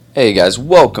Hey guys,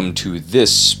 welcome to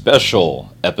this special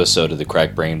episode of the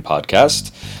Crack Brain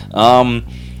Podcast.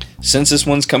 Since this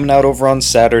one's coming out over on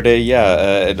Saturday,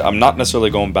 I'm not necessarily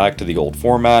going back to the old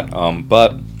format,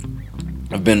 but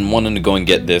I've been wanting to go and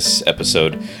get this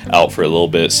episode out for a little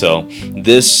bit, so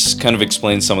this kind of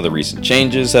explains some of the recent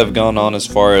changes that have gone on as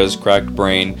far as Cracked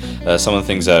Brain, some of the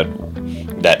things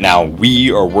that now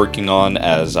we are working on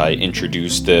as I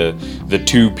introduce the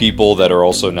two people that are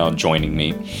also now joining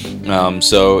me.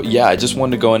 I just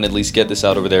wanted to go and at least get this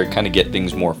out over there, kind of get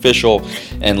things more official,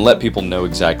 and let people know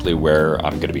exactly where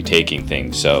I'm going to be taking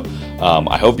things. So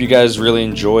I hope you guys really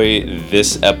enjoy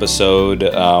this episode,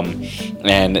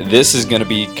 and this is going to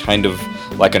be kind of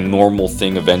like a normal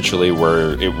thing eventually,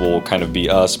 where it will kind of be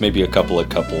us, maybe a couple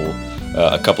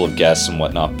of guests and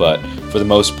whatnot. But for the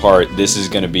most part, this is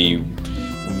going to be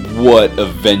what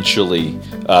eventually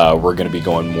we're going to be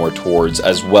going more towards,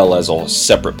 as well as a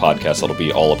separate podcast that'll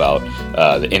be all about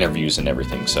the interviews and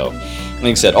everything. So,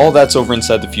 like I said, all that's over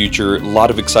inside the future. A lot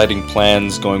of exciting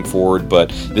plans going forward, but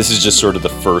this is just sort of the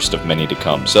first of many to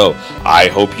come. So, I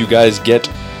hope you guys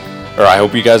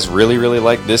really, really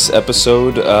like this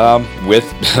episode with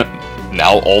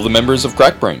now all the members of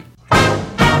Crack Brain.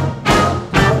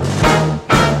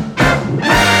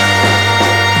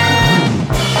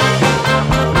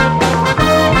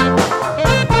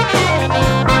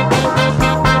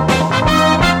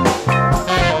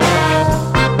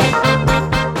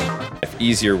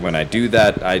 Easier when I do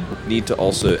that. I need to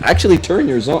also actually turn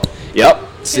yours on. Yep.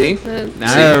 See?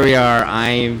 There we are.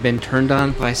 I've been turned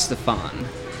on by Stefan.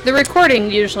 The recording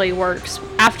usually works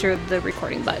after the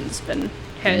recording button's been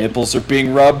hit. Nipples are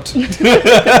being rubbed.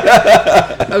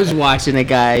 I was watching a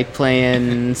guy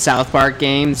playing South Park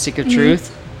game, Stick of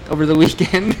Truth, over the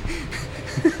weekend.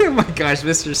 Oh my gosh,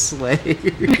 Mr. Slay.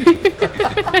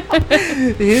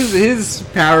 his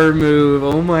power move,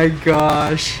 oh my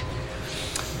gosh.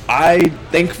 I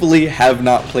thankfully have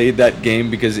not played that game,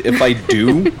 because if I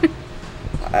do,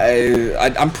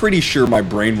 I'm pretty sure my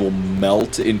brain will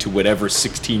melt into whatever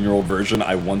 16-year-old version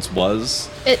I once was.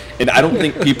 And I don't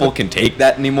think people can take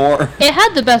that anymore. It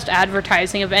had the best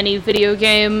advertising of any video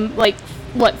game, like,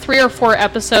 3 or 4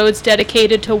 episodes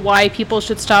dedicated to why people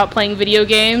should stop playing video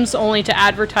games, only to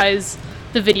advertise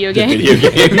the video game.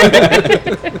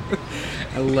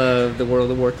 I love the World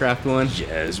of Warcraft one.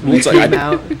 Yes. Well,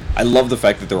 I love the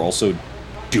fact that they're also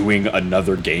doing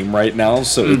another game right now,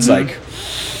 so it's like,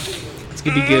 it's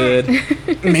going to be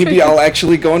good. Maybe I'll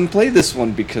actually go and play this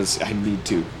one, because I need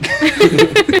to.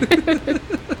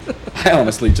 I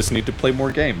honestly just need to play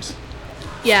more games.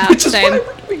 Yeah, same.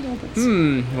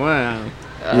 Wow.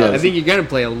 Yes. I think you're going to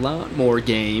play a lot more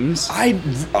games. I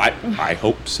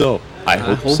hope so. I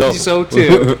hope so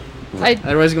too.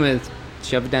 Otherwise, I'm going to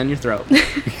shove it down your throat.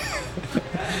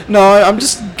 No, I'm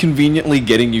just conveniently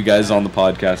getting you guys on the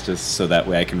podcast just so that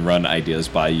way I can run ideas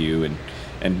by you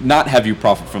and not have you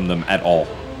profit from them at all.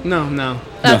 No.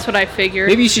 That's what I figured.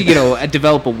 Maybe you should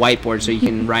develop a whiteboard so you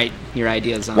can write your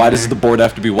ideas on. Why does the board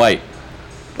have to be white?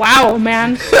 Wow,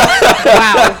 man.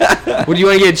 Wow. What do you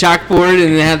want to get a chalkboard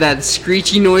and have that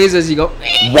screechy noise as you go?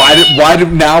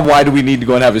 Why do we need to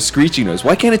go and have a screechy noise?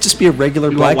 Why can't it just be a regular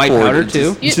blackboard? White powder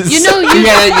too. You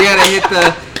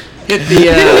gotta hit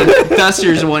the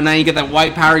dusters and whatnot. You get that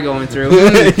white powder going through.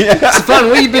 It's fun.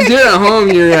 What you been doing at home?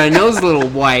 Your nose is a little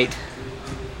white.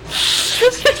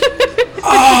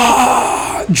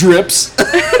 Drips.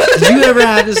 Did you ever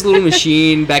have this little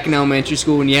machine back in elementary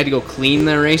school when you had to go clean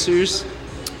the erasers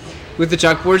with the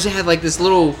chalkboards? It had like this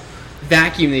little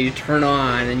vacuum that you turn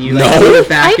on and you like put it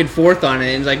back and forth on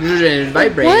it, and it's like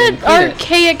vibrating. What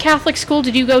archaic Catholic school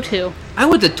did you go to? I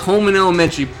went to Tolman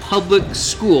Elementary Public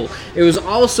School. It was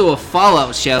also a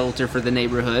fallout shelter for the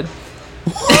neighborhood.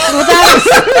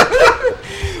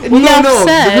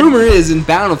 The rumor is in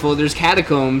Bountiful, there's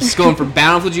catacombs going from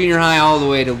Bountiful Junior High all the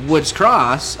way to Woods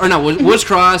Cross, Woods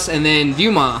Cross and then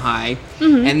Viewmont High,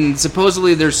 and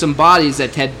supposedly there's some bodies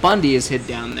that Ted Bundy has hid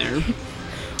down there.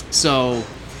 So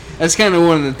that's kind of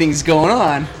one of the things going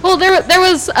on. Well, there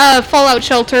was fallout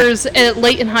shelters at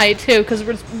Layton High too, because it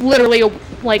was literally a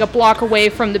block away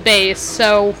from the base.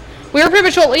 So we were pretty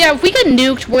much if we get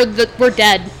nuked, we're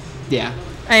dead. Yeah.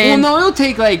 And well, no, it'll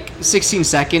take like 16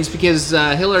 seconds because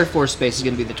Hill Air Force Base is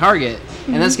going to be the target,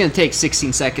 and that's going to take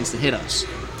 16 seconds to hit us.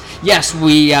 Yes,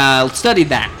 we studied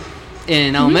that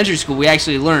in elementary school. We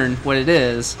actually learned what it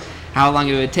is, how long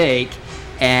it would take,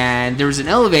 and there was an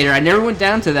elevator. I never went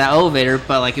down to that elevator,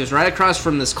 but like it was right across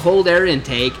from this cold air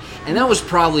intake, and that was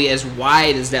probably as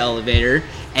wide as the elevator,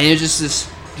 and it was just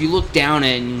this. You look down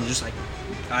it, and you're just like,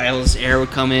 all this air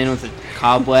would come in with the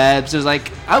cobwebs. It was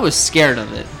like I was scared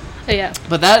of it. Oh, yeah.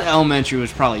 But that elementary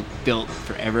was probably built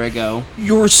forever ago.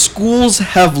 Your schools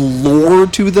have lore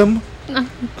to them?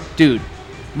 Dude,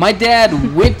 my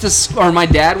dad went to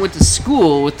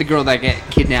school with the girl that got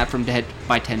kidnapped from Dead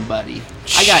by 10 Buddy.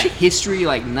 I got history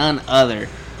like none other.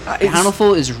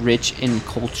 Bountiful is rich in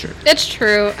culture. It's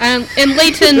true. In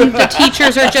Layton, the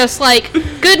teachers are just like,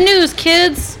 good news,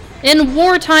 kids. In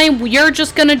wartime, you're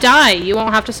just going to die. You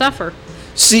won't have to suffer.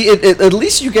 See, at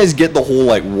least you guys get the whole,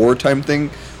 like, wartime thing.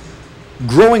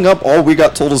 Growing up, all we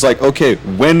got told is, like, okay,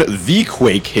 when the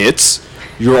quake hits,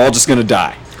 you're all just going to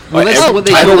die. Well, that's what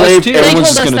they tidal told us, wave, too. everyone's They told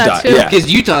just us going to that, die. too. Yeah.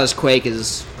 Because Utah's quake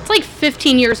is... It's like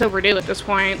 15 years overdue at this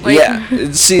point. Like,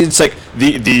 Yeah, see, it's like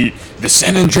the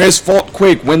San Andreas Fault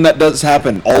quake. When that does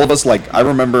happen, all of us, like, I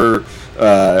remember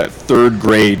third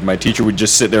grade, my teacher would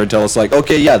just sit there and tell us, like,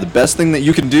 okay, yeah, the best thing that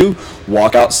you can do,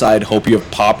 walk outside, hope you have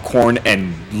popcorn,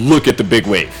 and look at the big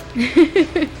wave.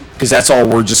 Because that's all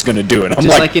we're just gonna do. And I'm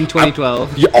Just like in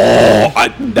 2012.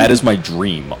 that is my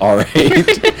dream. All right.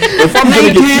 If I'm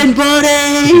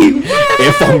gonna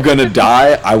if I'm gonna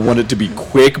die, I want it to be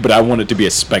quick, but I want it to be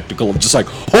a spectacle of just like,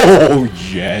 oh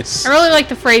yes. I really like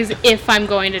the phrase, if I'm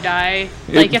going to die.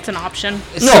 Like, it's an option.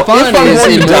 Stefan if I'm is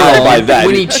going to die immortal by that.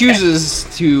 when he chooses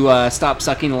to stop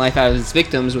sucking the life out of his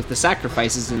victims with the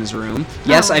sacrifices in his room.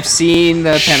 Yes, Oh. I've seen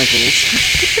the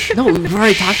Pentacles. No, we've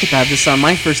already talked about this on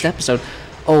my first episode.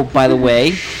 Oh, by the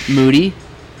way, Moody,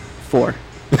 4.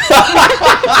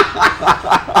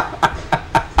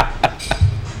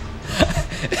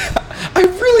 I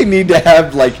really need to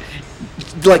have like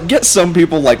get some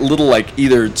people like little like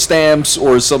either stamps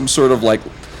or some sort of like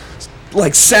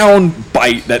sound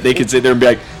bite that they could sit there and be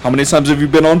like, how many times have you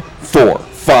been on? 4,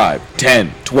 5,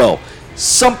 10, 12,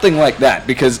 something like that.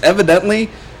 Because evidently,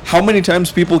 how many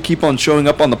times people keep on showing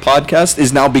up on the podcast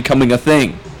is now becoming a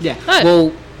thing. Yeah. Good.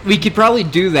 Well, we could probably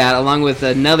do that along with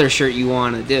another shirt you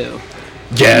want to do.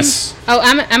 Yes. Oh,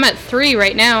 I'm at 3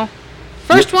 right now.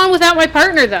 First one without my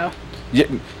partner, though. Yeah.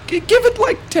 Give it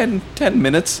like 10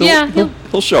 minutes.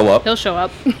 He'll show up. He'll show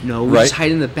up. No, we Right. just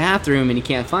hide in the bathroom and he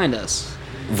can't find us.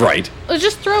 Right. Let's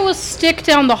just throw a stick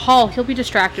down the hall. He'll be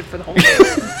distracted for the whole day.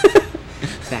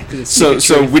 Back to the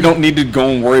So we don't need to go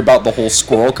and worry about the whole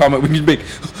squirrel comment. We can be,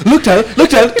 look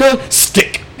Tyler,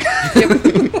 stick. And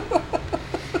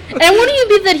wouldn't you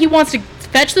be that he wants to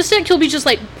fetch the stick? He'll be just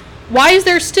like, why is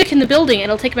there a stick in the building? And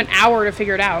it'll take him an hour to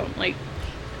figure it out. Like,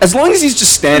 As long as he's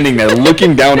just standing there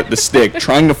looking down at the stick,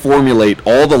 trying to formulate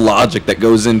all the logic that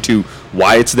goes into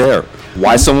why it's there,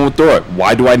 why someone would throw it,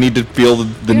 why do I need to feel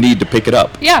the need to pick it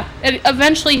up. yeah. And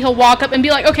eventually he'll walk up and be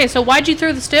like, okay, so why'd you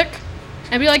throw the stick?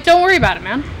 And be like, don't worry about it,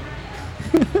 man.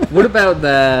 What about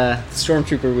the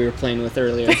stormtrooper we were playing with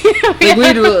earlier? Like we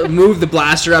had to move the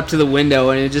blaster up to the window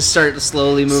and it just started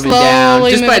slowly moving down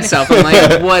Slowly just by moving. itself. I'm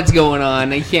like, what's going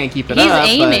on? I can't keep it He's up.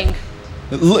 aiming.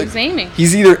 Look, He's aiming.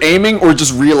 he's either aiming or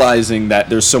just realizing that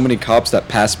there's so many cops that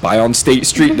pass by on State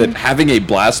Street that having a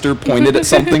blaster pointed at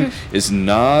something is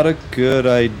not a good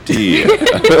idea.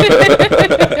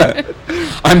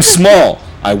 I'm small.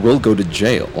 I will go to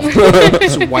jail.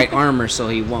 It's white armor, so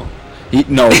he won't. He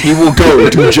will go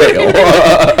to jail.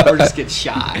 Or just get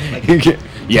shot. Like,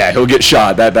 Yeah, he'll get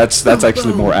shot. That's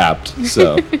actually more apt.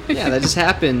 So yeah, that just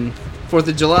happened 4th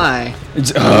of July.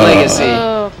 It's- Legacy.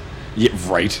 Oh. Yeah,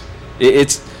 right.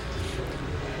 It's.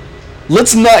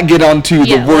 Let's not get onto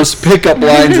Yeah, the worst pickup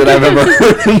lines that I've ever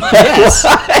heard in my Yes.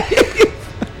 life.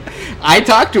 I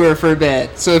talked to her for a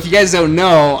bit. So if you guys don't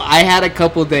know, I had a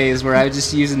couple days where I was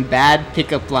just using bad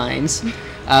pickup lines.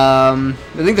 I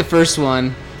think the first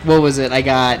one, what was it?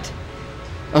 I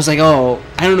was like, oh,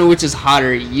 I don't know which is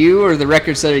hotter, you or the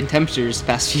record-setting temperatures the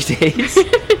past few days.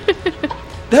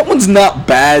 That one's not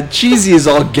bad. Cheesy as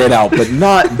all get out, but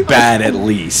not bad at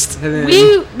least. And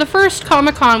then- The first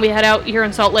Comic-Con we had out here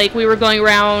in Salt Lake, we were going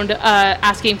around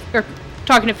talking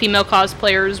to female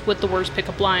cosplayers with the worst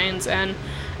pickup lines, and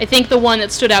I think the one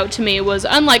that stood out to me was,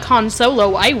 unlike Han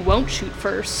Solo, I won't shoot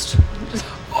first.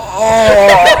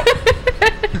 Oh,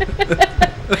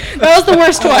 That was the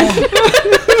worst one.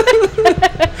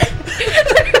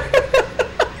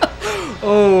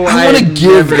 oh, I want to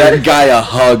give that guy a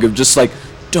hug of just like,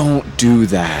 don't do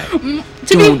that.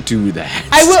 Don't do that.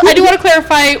 I do want to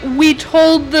clarify, we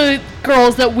told the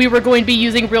girls that we were going to be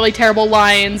using really terrible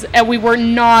lines, and we were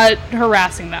not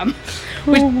harassing them.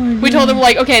 We told them,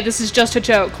 like, okay, this is just a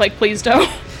joke. Like, please don't.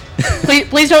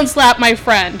 please don't slap my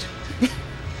friend.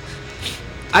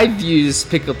 I've used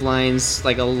pickup lines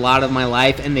like a lot of my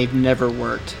life, and they've never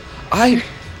worked. Like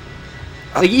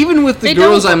even with the They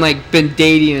girls don't- I'm like been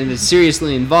dating and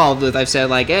seriously involved with, I've said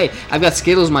like, "Hey, I've got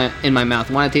Skittles in my mouth.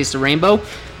 Want to taste a rainbow?"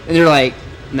 And they're like,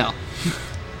 "No."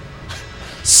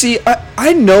 See,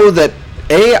 I know that,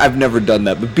 A, I've never done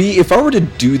that, but B, if I were to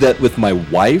do that with my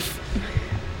wife,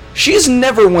 she's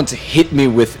never once hit me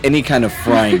with any kind of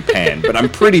frying pan, but I'm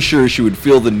pretty sure she would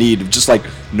feel the need of just like,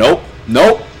 nope,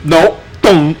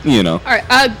 boom, you know. All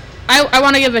right. I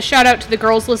want to give a shout out to the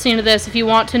girls listening to this. If you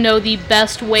want to know the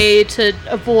best way to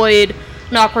avoid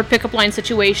an awkward pickup line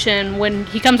situation, when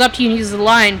he comes up to you and uses the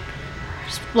line,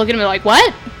 just look at him like,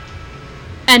 what?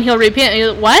 And he'll repeat it. And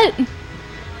you're like, what?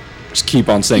 Just keep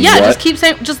on saying Yeah, what? just keep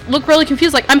saying, just look really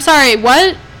confused, like, I'm sorry,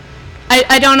 what?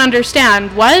 I don't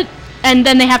understand, what? And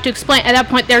then they have to explain. At that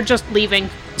point, they're just leaving.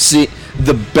 See,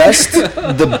 the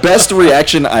best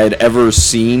reaction I had ever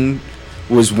seen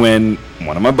was when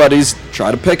one of my buddies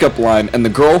tried a pickup line, and the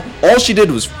girl, all she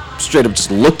did was straight up just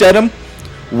looked at him,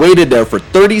 waited there for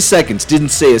 30 seconds, didn't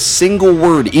say a single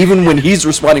word, even when he's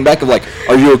responding back of like,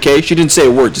 are you okay? She didn't say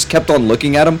a word, just kept on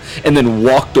looking at him, and then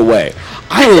walked away.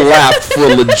 I laughed for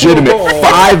a legitimate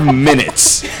 5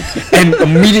 minutes, and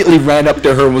immediately ran up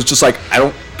to her and was just like, I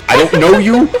don't know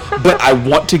you, but I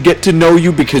want to get to know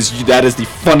you because that is the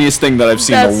funniest thing that I've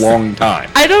seen in a long time.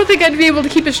 I don't think I'd be able to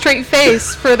keep a straight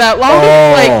face for that long.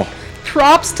 Oh. Like,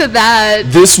 props to that.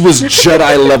 This was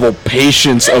Jedi level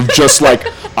patience of just like,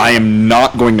 I am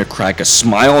not going to crack a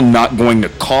smile, not going to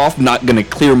cough, not going to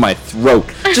clear my throat.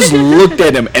 Just looked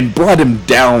at him and brought him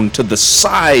down to the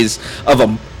size of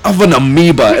an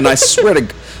amoeba, and I swear to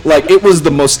like, it was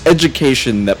the most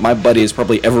education that my buddy has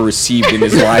probably ever received in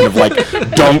his line of like,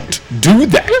 don't do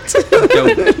that.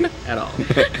 Don't at all.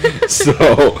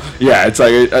 So yeah, it's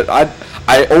like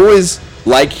I always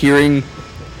like hearing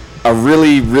a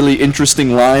really, really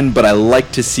interesting line, but I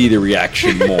like to see the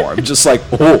reaction more. I'm just like,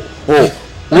 oh,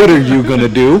 what are you gonna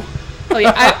do? Oh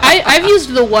yeah, I've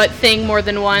used the what thing more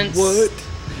than once. What?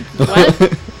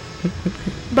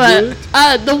 But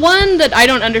the one that I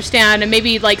don't understand, and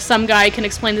maybe like some guy can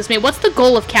explain this to me, what's the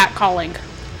goal of catcalling?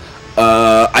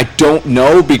 I don't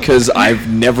know because I've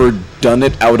never done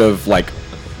it out of like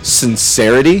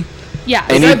sincerity. Yeah.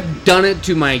 I've done it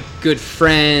to my good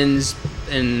friends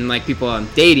and like people I'm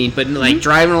dating, but like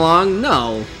driving along,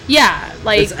 no. Yeah,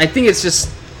 like I think it's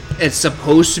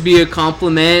supposed to be a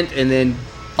compliment, and then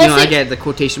I get the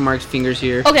quotation marks fingers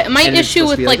here. Okay, my issue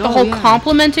with like the whole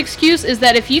compliment excuse is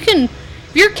that if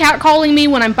you're catcalling me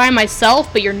when I'm by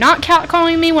myself, but you're not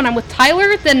catcalling me when I'm with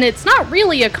Tyler, then it's not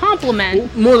really a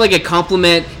compliment. More like a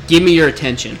compliment. Give me your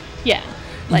attention. Yeah.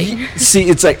 Like. See,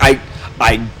 it's like I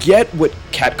get what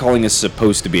catcalling is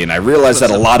supposed to be, and I realize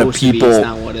that a lot of people.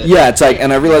 It's like,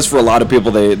 and I realize for a lot of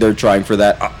people they're trying for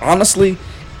that. Honestly,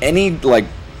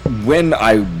 when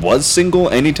I was single,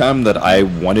 anytime that I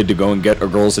wanted to go and get a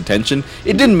girl's attention,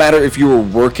 it didn't matter if you were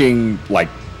working like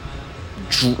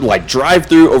drive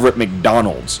through over at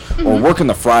McDonald's or working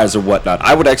the fries or whatnot.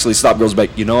 I would actually stop girls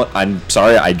like, you know what, I'm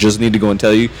sorry, I just need to go and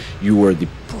tell you, you were the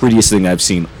prettiest thing I've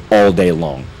seen all day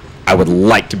long. I would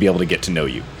like to be able to get to know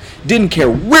you. Didn't care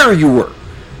where you were.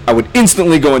 I would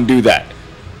instantly go and do that.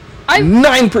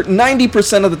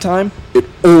 90% of the time, it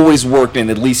always worked in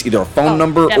at least either a phone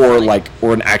number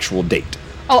or an actual date.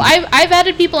 Oh, I've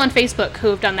added people on Facebook who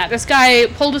have done that. This guy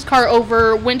pulled his car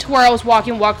over, went to where I was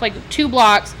walked like 2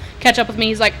 blocks, catch up with me.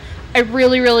 He's like, I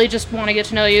really, really just want to get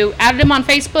to know you. Added him on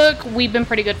Facebook. We've been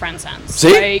pretty good friends since.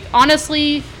 See? Like,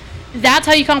 honestly, that's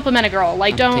how you compliment a girl.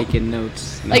 Like, I'm taking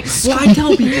notes. Like, well, I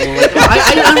tell people, like,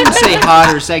 I don't say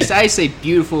hot or sexy. I say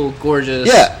beautiful, gorgeous.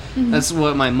 Yeah. That's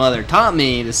what my mother taught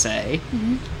me to say.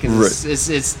 Because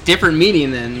it's different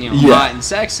meaning than hot and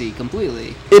sexy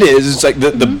completely. It is. It's like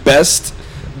the best,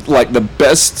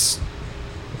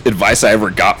 advice I ever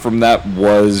got from that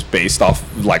was based off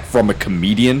from a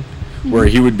comedian, where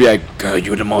he would be like, "God,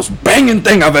 you're the most banging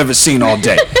thing I've ever seen all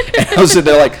day," and I was sitting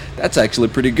there like, "That's actually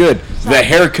pretty good." The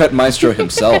haircut maestro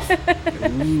himself.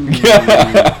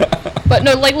 But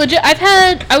no, like legit,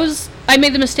 I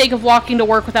made the mistake of walking to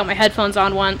work without my headphones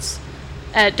on once.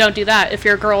 Don't do that. If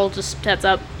you're a girl, just heads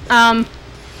up.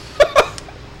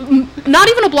 Not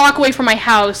even a block away from my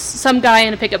house, some guy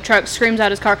in a pickup truck screams out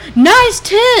his car, "Nice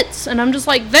tits!" And I'm just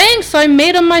like, "Thanks, I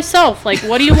made them myself." Like,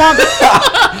 what do you want?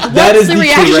 That is the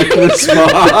correct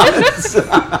response.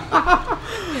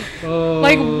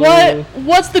 Like,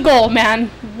 what's the goal, man?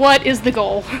 What is the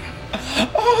goal?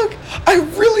 Oh, I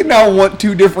really now want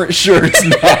 2 different shirts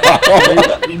now.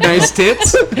 Nice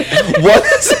tits? What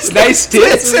is this? Nice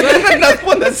tits? And then another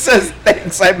one that says,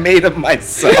 "Thanks, I made them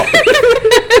myself."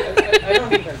 I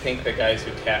don't even think the guys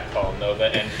who catcall know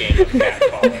the end game of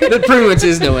catcalling. There pretty much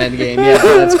is no end game. Yeah,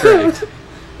 that's correct.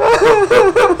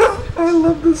 I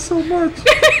love this so much.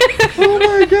 Oh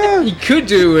my god. You could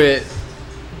do it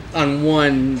on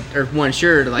one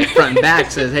shirt, like front and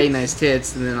back, says "Hey, nice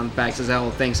tits," and then on the back says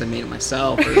 "Oh, thanks, I made it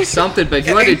myself" or something. But if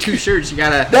you want to do 2 shirts, you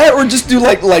gotta That or just do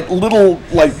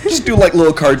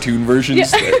little cartoon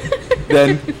versions.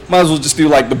 Then might as well just do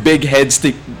like the big head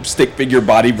stick figure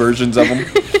body versions of them.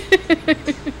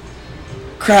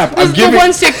 Crap! I'm The giving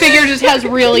one stick figure just has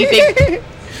really big.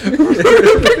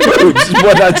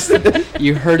 what I said.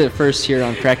 You heard it first here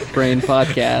on Cracked Brain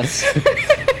Podcast.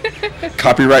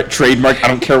 Copyright, trademark. I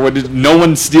don't care what it is. No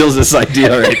one steals this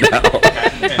idea right now.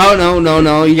 Oh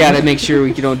no! You gotta make sure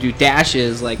we don't do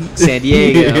dashes like San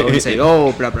Diego and say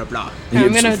oh blah blah blah.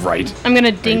 I'm It's gonna right. I'm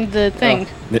gonna ding the thing.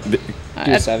 Do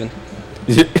a 7.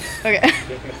 Okay.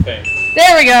 The thing.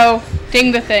 There we go.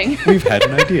 Ding the thing. We've had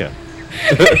an idea.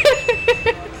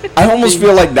 I almost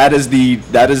feel like that is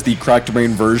the Cracked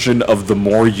Brain version of the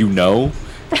more you know.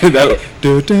 See, there you go.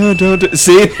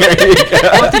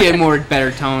 I have to get more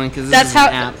better tone because this is an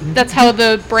app. That's how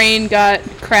the brain got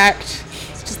cracked.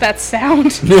 It's just that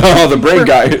sound. No, the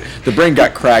brain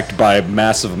got cracked by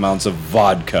massive amounts of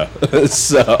vodka.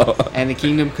 So And the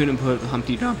kingdom couldn't put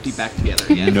Humpty Dumpty back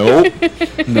together yet.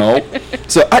 nope.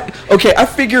 So I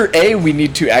figure A, we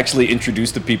need to actually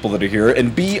introduce the people that are here,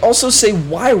 and B, also say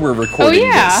why we're recording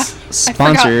this.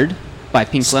 Sponsored by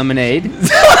Pink Lemonade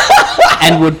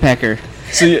and Woodpecker.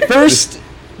 So First,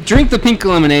 drink the pink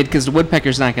lemonade because the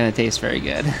woodpecker's not going to taste very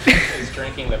good. Is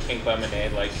drinking the pink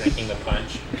lemonade like drinking the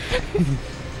punch?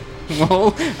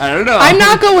 Well, I don't know. I'm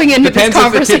not going into this Depends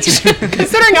if the tits- conversation,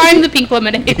 considering I'm the pink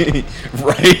lemonade.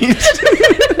 right.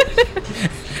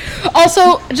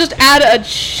 Also, just add a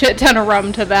shit ton of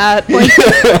rum to that.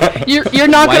 Like, you're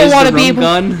not Why going is to want the to be rum able.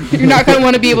 gone? You're not going to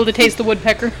want to be able to taste the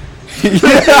woodpecker.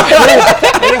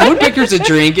 Woodpecker's a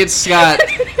drink. It's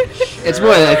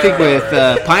what I think with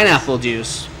pineapple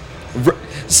juice.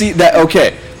 See that?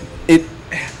 Okay,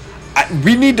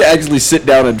 we need to actually sit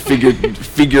down and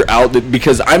figure out that,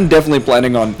 because I'm definitely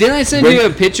planning on. Didn't I send you a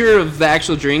picture of the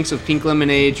actual drinks of pink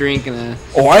lemonade drink and a?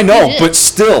 Oh, I know, did. but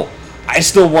still, I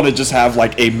still want to just have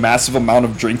like a massive amount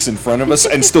of drinks in front of us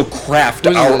and still craft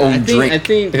our own drink. I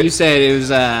think you said it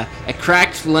was a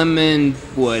cracked lemon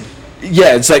wood,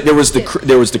 Yeah, it's like there was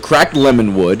the cracked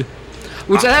lemon wood.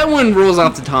 which that one rolls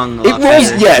off the tongue a It lot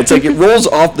rolls, better. yeah, it's like it rolls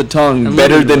off the tongue And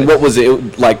better lemon than wood. what was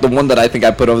it? Like the one that I think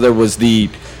I put over there was the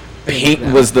pink.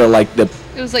 Was the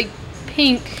It was like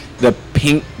pink. the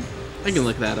pink I can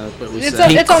look that up. But we It's said. a-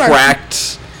 pink it's on our-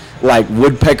 cracked like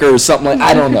woodpecker or something like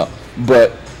I don't know,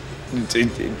 but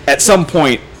at some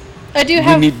point I do we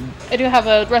have. need. I do have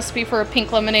a recipe for a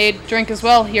pink lemonade drink as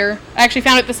well here. I actually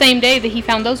found it the same day that he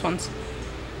found those ones.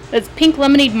 It's pink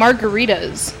lemonade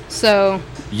margaritas. So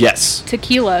Yes,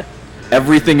 tequila.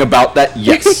 everything about that.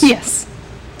 Yes. Yes.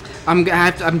 I'm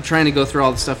trying to go through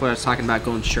all the stuff where I was talking about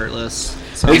going shirtless.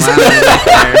 So I'm Exactly. not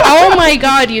there. Oh my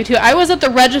god, you two. I was at the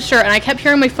register and I kept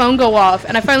hearing my phone go off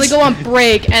and I finally go on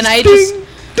break and I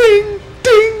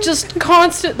just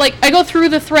constant, like, I go through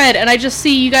the thread and I just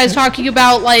see you guys talking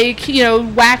about, like,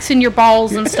 waxing your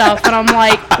balls and stuff, and I'm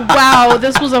like, wow,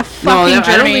 this was a No, fucking I don't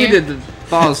journey. need the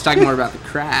balls. Talking more about the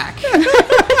crack.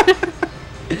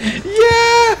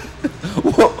 Yeah.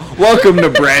 Welcome to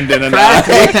Brandon and Cracked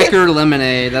I. woodpecker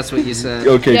lemonade. That's what you said.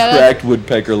 Okay, Yeah, cracked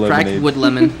woodpecker lemonade. Cracked wood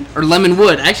lemon or lemon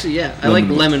wood. Actually, yeah, I like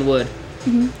Lemon lemon wood.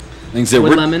 Things that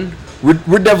Wood we're, lemon. we're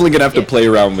definitely gonna have to Yeah. play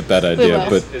around with that idea, will.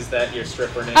 but Is that your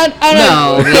stripper name? I don't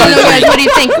know. No, Guys, what do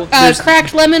you think? There's-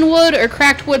 Cracked lemon wood or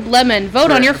cracked wood lemon?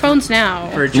 Vote on your phones now.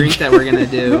 For a drink that we're gonna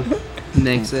do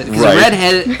next. It's Right.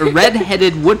 a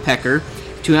red-headed woodpecker,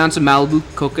 2 ounces of Malibu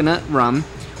coconut rum,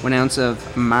 1 ounce of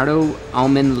Amaretto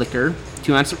almond liquor,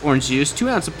 2 ounces of orange juice, 2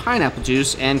 ounces of pineapple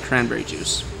juice, and cranberry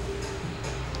juice.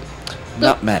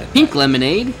 not mad at Pink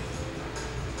lemonade,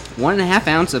 1.5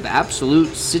 ounce of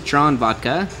Absolute Citron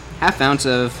vodka, 1/2 ounce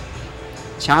of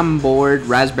Chambord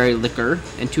raspberry liquor,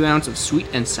 and 2 ounces of sweet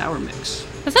and sour mix.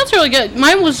 That sounds really good.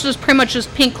 Mine was just pretty much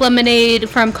just pink lemonade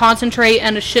from concentrate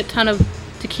and a shit ton of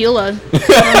tequila.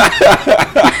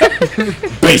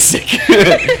 basic.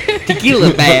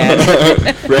 Tequila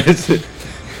bad.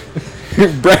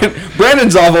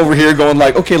 Brandon's off over here going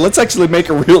like, okay, let's actually make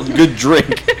a real good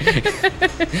drink.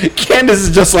 Candace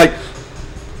is just like,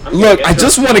 look, I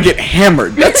just want to get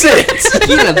hammered. That's it.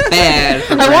 Tequila bad.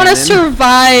 for I want to Brandon.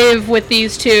 survive with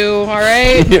these two,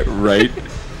 alright? Yeah, right.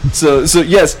 So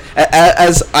yes,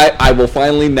 as I will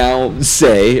finally now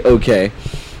say, okay.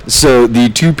 So the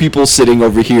two people sitting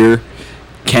over here,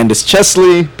 Candace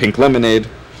Chesley, Pink Lemonade,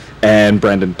 and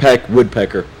Brandon Peck,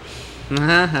 Woodpecker.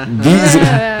 These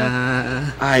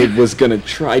I was gonna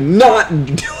try not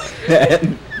doing that.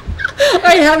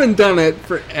 I haven't done it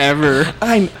forever.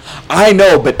 I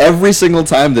know, but every single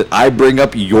time that I bring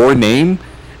up your name,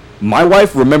 my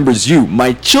wife remembers you.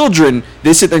 My children,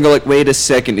 they sit there and go like, wait a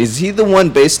second, is he the one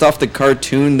based off the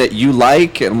cartoon that you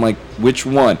like? And I'm like, which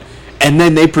one? And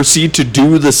then they proceed to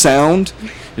do the sound.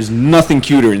 There's nothing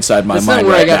cuter inside my That's mind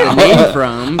not where right I got now. the name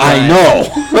from. I know.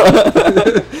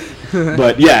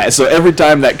 But yeah, so every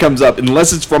time that comes up,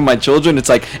 unless it's from my children, it's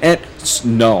like,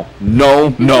 no.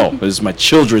 This is my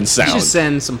children's You sound. should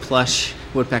send some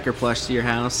woodpecker plush to your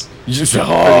house Just, for the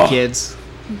oh. kids.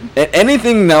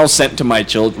 Anything now sent to my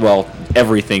children, well,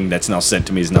 everything that's now sent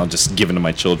to me is now just given to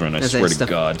my children, I That's swear it, to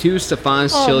God. To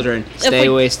Stefan's children. if Stay we-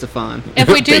 away, Stefan. If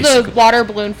we do the Basically. water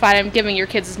balloon fight, I'm giving your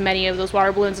kids as many of those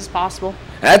water balloons as possible.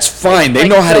 That's fine, they Like,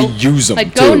 know how go- to use them,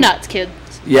 Like, too. go nuts, kids.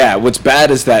 Yeah, what's bad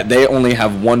is that they only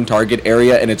have one target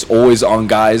area, and it's always on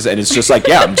guys, and it's just like,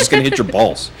 yeah, I'm just going to hit your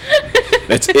balls.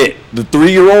 That's it. The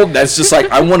 3-year-old, that's just like,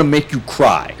 I want to make you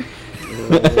cry.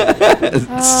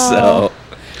 So...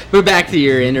 But back to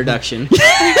your introduction.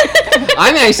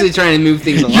 I'm actually trying to move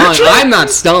things along. I'm not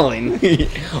stalling.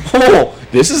 Oh,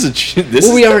 this is a... This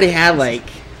Well, we is, already had, like,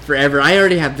 forever. I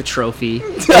already have the trophy.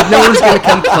 Like, no one's going to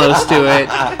come close to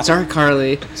it. Sorry,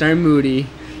 Carly. Sorry, Moody.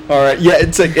 all right, yeah,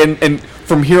 it's like... And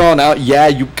from here on out, yeah,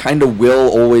 you kind of will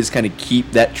always kind of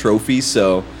keep that trophy,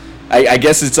 so... I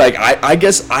guess it's like, I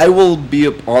guess I will be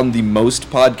up on the most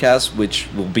podcasts, which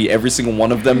will be every single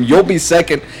one of them. You'll be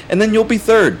second, and then you'll be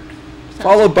third.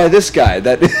 Followed by this guy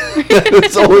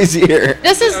that's always here.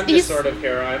 This is I'm he's just sort of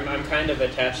here. I'm kind of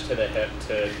attached to the hip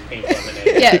to Pink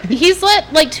Lemonade. yeah he's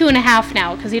let like 2.5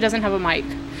 now because he doesn't have a mic.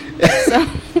 So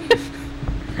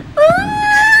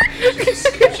Just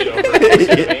scooch it over closer to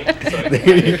me, so I can kind of pick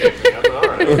me up. All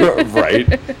right.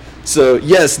 Right. So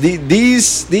yes,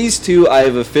 these two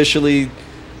I'm officially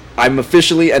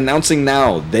announcing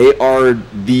now. They are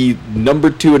the number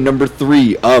 2 and number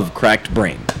 3 of Cracked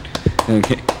Brain.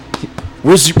 Okay.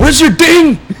 Where's your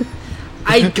ding?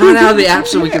 I got out of the app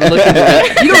so we can look at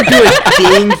it. You don't do a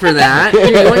ding for that.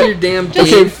 You want your damn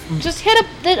ding. just hit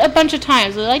a bunch of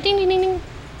times. Like ding ding ding ding.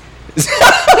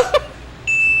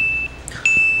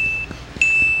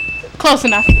 Close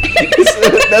enough.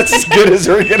 That's as good as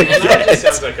we're gonna Well, that just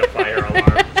get. sounds like a fire alarm.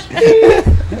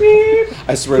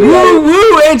 I swear to Woo God.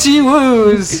 woo and she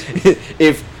woos.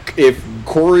 If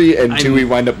Corey and I'm- Tui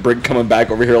wind up coming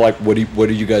back over here, like, what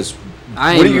are you guys?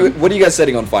 What are you guys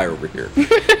setting on fire over here?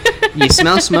 You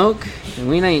smell smoke, and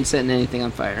we ain't setting anything on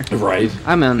fire. Right.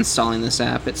 I'm uninstalling this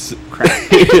app. It's crap.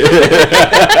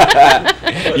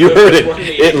 You heard it.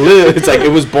 It lived. It's like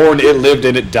it was born, it lived,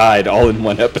 and it died all in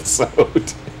one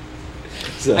episode.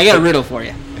 So. I got a riddle for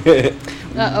you.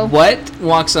 Uh-oh. What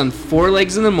walks on 4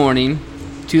 legs in the morning,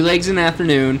 2 legs in the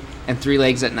afternoon, and 3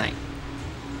 legs at night?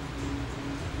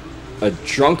 A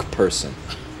drunk person.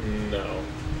 No.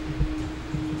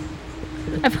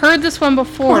 I've heard this one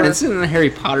before. It's in the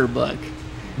Harry Potter book.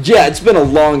 Yeah, it's been a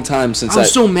long time since I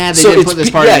was so mad they didn't it's put this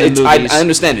pe- part yeah, in the it's- movies. I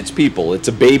understand it's people. It's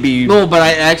a baby. No, but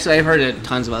I've heard it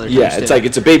tons of other times. Yeah, it's too. like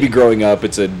it's a baby growing up.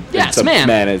 It's a it's a man.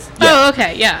 It's, yeah, Oh,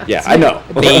 okay, yeah. yeah, I know.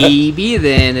 baby,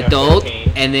 then Yeah, adult,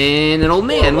 14. and then an old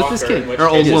man with his Walker, in kid which or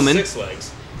old case is woman. 6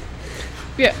 legs.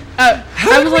 Yeah. How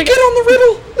I did was we like, get on the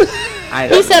riddle? I he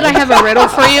don't said know. I have a riddle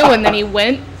for you, and then he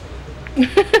went.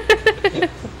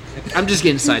 I'm just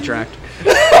getting sidetracked.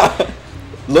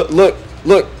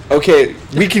 Look. Okay,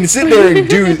 we can sit there and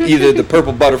do either the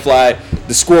purple butterfly,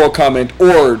 the squirrel comment,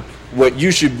 or what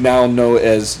you should now know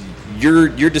as you're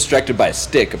distracted by a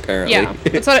stick. Apparently. Yeah,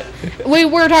 that's what we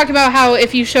were talking about. How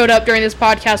if you showed up during this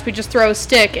podcast, we just throw a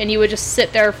stick, and you would just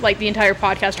sit there for, like the entire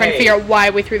podcast trying to Hey. figure out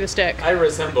why we threw the stick. I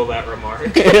resemble that remark.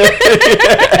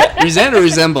 Resent or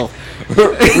resemble?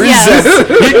 Yes.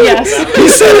 Yes. He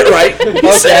said it right.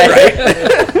 He said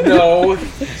it right. No,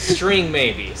 string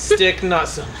maybe. Stick not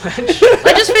so much.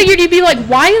 I just figured you'd be like,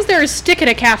 why is there a stick at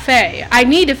a cafe? I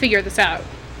need to figure this out.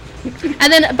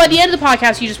 And then by the end of the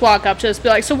podcast, you just walk up to us and be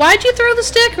like, so why'd you throw the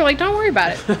stick? We're like, don't worry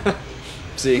about it.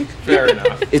 See, Fair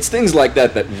enough. it's things like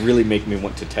that that really make me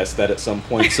want to test that at some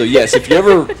point. So yes, if you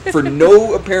ever, for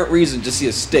no apparent reason, just see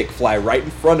a stick fly right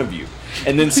in front of you,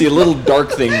 and then see a little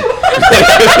dark thing.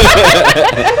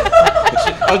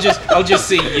 I'll just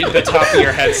see the top of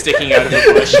your head sticking out of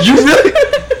the bush. You really?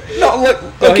 No, look.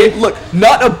 Okay, look.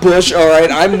 Not a bush. All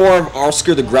right. I'm more of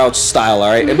Oscar the Grouch style. All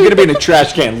right. I'm gonna be in a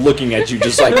trash can looking at you,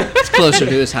 just like. It's closer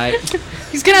to his height.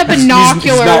 He's going to have he's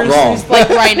binoculars. not wrong. He's like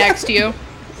right next to you.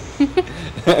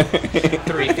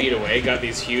 3 feet away, got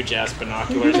these huge ass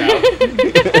binoculars out.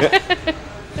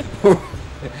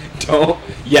 Don't.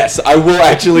 Yes, I will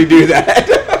actually do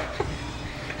that.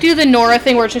 Do the Nora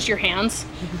thing where it's just your hands.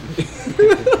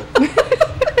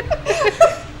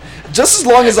 Just as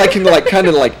long as I can, like, kind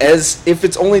of like, as if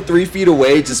it's only 3 feet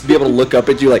away, just be able to look up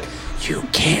at you, like, You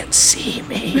can't see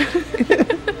me.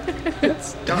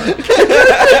 It's dark.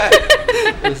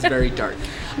 It was very dark.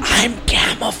 I'm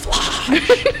camouflage.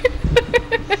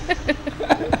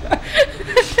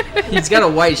 He's got a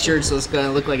white shirt, so it's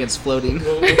gonna look like it's floating.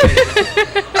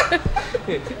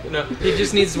 No, he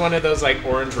just needs one of those like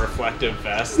orange reflective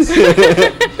vests.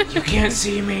 You can't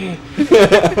see me.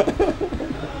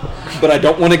 But I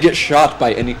don't want to get shot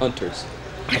by any hunters.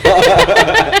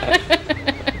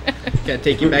 Gotta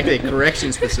take you back to the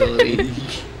corrections facility.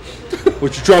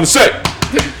 What you trying to say?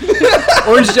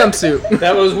 Orange jumpsuit.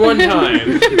 That was one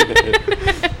time.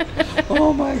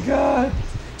 Oh my god.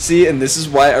 See, and this is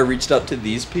why I reached out to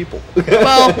these people.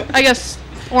 Well, I guess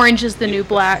orange is the new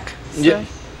black. So. Yeah.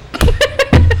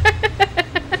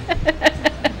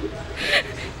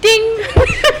 Ding!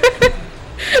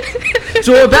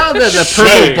 So about the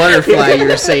purple butterfly you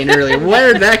were saying earlier,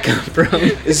 where did that come from?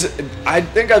 I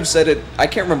think I've said it. I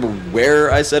can't remember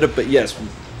where I said it, but yes.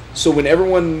 So when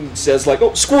everyone says like,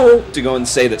 "Oh, squirrel," to go and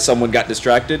say that someone got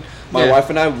distracted, my wife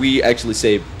and I, we actually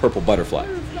say purple butterfly.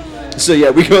 So yeah,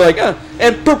 we go like,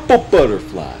 and purple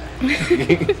butterfly.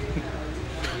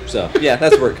 So yeah,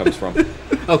 that's where it comes from.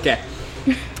 Okay.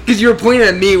 Because you were pointing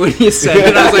at me when you said it,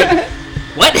 and I was like,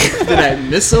 what? Did I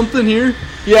miss something here?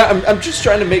 Yeah, I'm just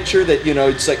trying to make sure that,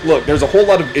 it's like, look, there's a whole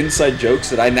lot of inside jokes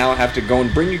that I now have to go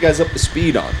and bring you guys up to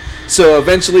speed on. So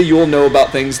eventually you'll know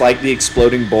about things like the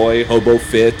exploding boy, Hobo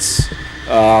Fitz,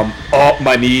 Oh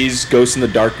My Knees, Ghost in the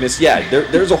Darkness. Yeah,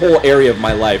 there's a whole area of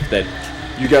my life that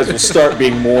you guys will start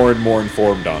being more and more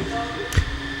informed on.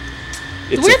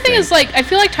 The weird thing is, like, I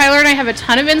feel like Tyler and I have a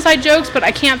ton of inside jokes, but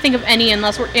I can't think of any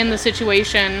unless we're in the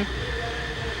situation.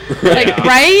 Like,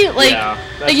 right? Like,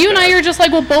 like you and I are just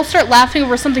like, we'll both start laughing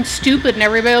over something stupid, and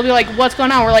everybody will be like, what's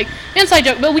going on? We're like, inside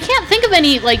joke. But we can't think of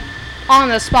any, like, on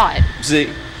the spot.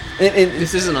 See,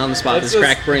 this isn't on the spot, this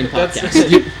Crack Brain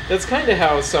podcast. That's kind of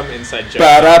how some inside jokes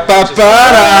I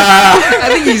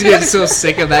think he's getting so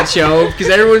sick of that show, because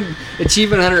everyone,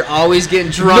 Achievement Hunter, always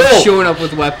getting drunk, showing up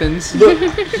with weapons. Look,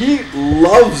 he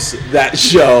loves that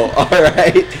show,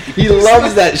 alright? He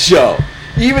loves that show.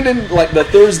 Even in, like, the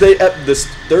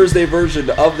Thursday version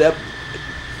of that.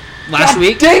 Last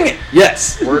week? Dang it!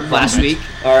 Yes. Last week.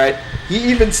 Alright.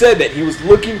 He even said that he was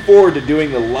looking forward to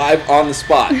doing the live on the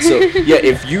spot. So, yeah,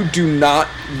 if you do not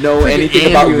know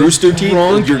anything about Rooster Teeth,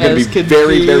 you're going to be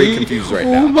very, very confused right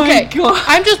now. Oh my God.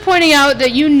 I'm just pointing out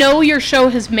that your show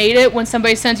has made it when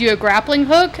somebody sends you a grappling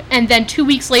hook, and then 2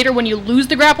 weeks later when you lose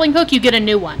the grappling hook, you get a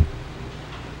new one.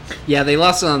 Yeah, they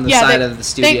lost it on the side of the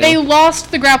studio. They lost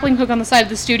the grappling hook on the side of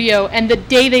the studio, and the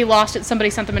day they lost it,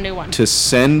 somebody sent them a new one. To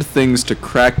send things to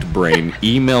Cracked Brain,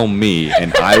 email me,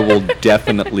 and I will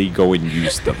definitely go and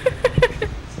use them.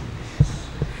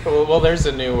 Well, there's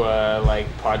a new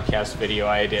podcast video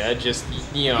idea. Just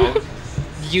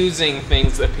using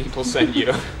things that people send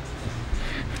you.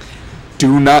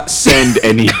 Do not send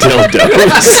any dildos. I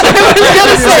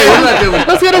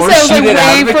was gonna say,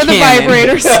 wait for the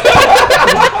vibrators.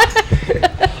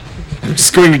 I'm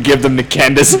just going to give them to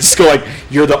Candace and just go like,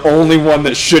 you're the only one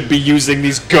that should be using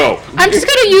these. Go. I'm just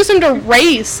gonna use them to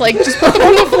race. Like, just put them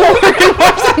on the floor and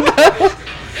watch them go.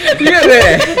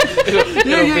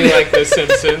 It'll be like The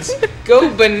Simpsons. Go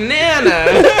banana.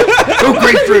 Go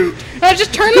grapefruit. I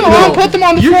just turn them on, put them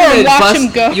on the floor, and watch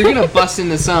them go. You're gonna bust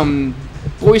into some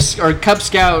Boy or Cub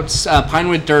Scouts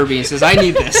Pinewood Derby and says, I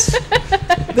need this.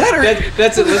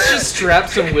 That's it. Let's just strap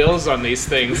some wheels on these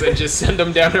things and just send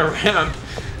them down a ramp.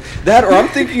 That, or I'm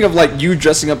thinking of like you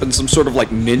dressing up in some sort of like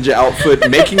ninja outfit,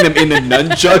 making them into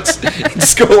nunchucks, and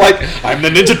just go like, I'm the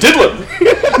Ninja Diddler.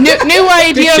 New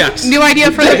idea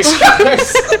for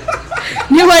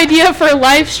new idea for a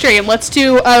live stream. Let's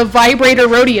do a vibrator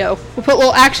rodeo. We'll put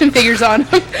little action figures on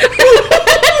them.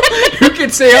 Who can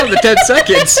stay out the 10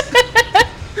 seconds?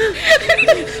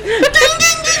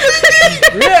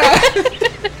 Yeah.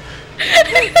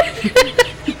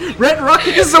 Red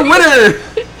Rocket is the winner.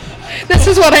 This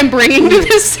is what I'm bringing to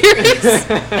this series.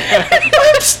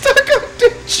 I'm stuck on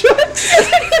nunchucks.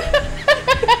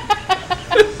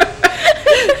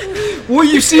 Well,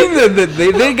 you've seen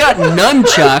they got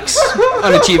nunchucks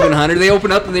on Achievement Hunter. They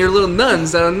open up and they're little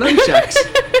nuns that are nunchucks.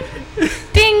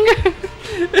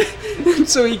 Ding.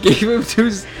 So he gave him to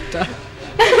his.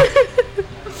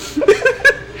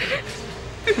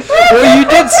 Well, you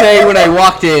did say when I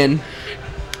walked in,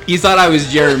 you thought I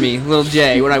was Jeremy, Little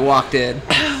J, when I walked in.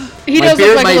 He does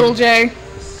look like Little J.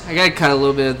 I gotta cut a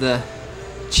little bit of the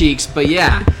cheeks, but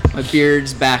yeah, my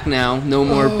beard's back now. No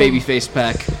more baby face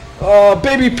peck. Oh,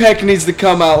 baby peck needs to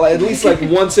come out at least like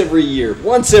once every year.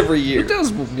 Once every year. It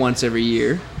does once every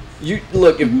year. You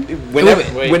look whenever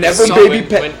baby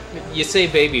peck. you say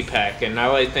baby peck, and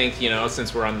now I think,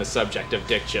 since we're on the subject of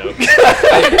dick jokes,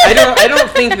 I don't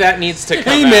think that needs to come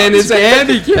Hey out. man, it's a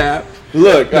handicap.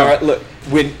 Look, all right, look.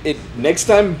 When it next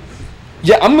time,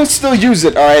 yeah, I'm gonna still use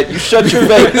it. All right, you shut your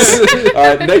face.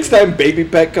 All right, next time baby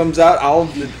peck comes out,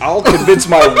 I'll convince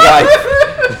my wife.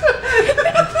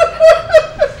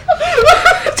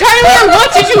 Tyler,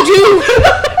 what did you do?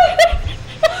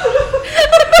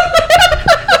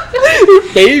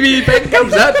 Baby Peck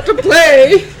comes out to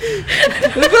play.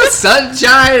 The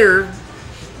sunshine or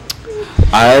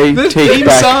I The take theme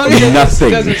back song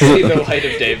nothing. Doesn't see the light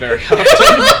of day very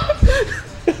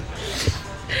often.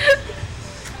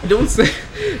 don't say.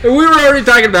 We were already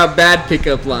talking about bad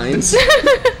pickup lines.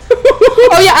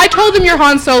 Oh yeah, I told him your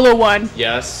Han Solo one.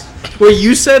 Yes. Well,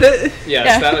 you said it. Yes,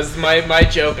 Yeah. that was my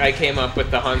joke. I came up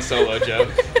with the Han Solo joke.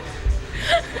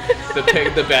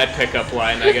 The bad pickup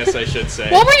line, I guess I should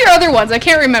say. What were your other ones? I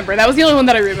can't remember. That was the only one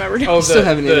that I remembered. Oh, still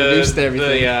haven't introduced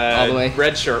everything all the way.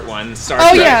 red shirt one. Star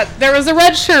Oh Trek. yeah, there was a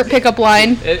red shirt pickup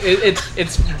line.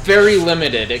 It's very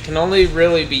limited. It can only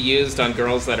really be used on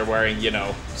girls that are wearing,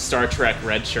 Star Trek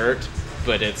red shirt.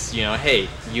 But it's, hey,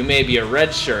 you may be a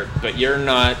red shirt, but you're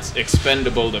not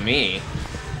expendable to me.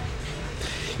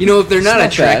 If they're not a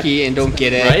It's not bad. Trekkie and don't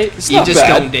get it, Right? It's you not just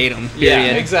bad. don't date them. Yeah,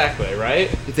 Period. exactly, right?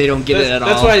 If they don't get it at all.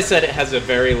 That's why I said it has a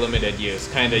very limited use.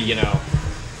 Kind of,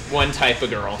 one type of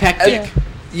girl. Hectic.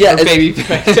 Yeah, Or baby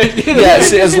Peck. yeah.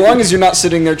 See, as long as you're not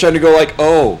sitting there trying to go like,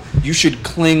 oh, you should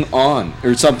cling on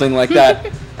or something like that,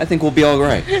 I think we'll be all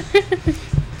right.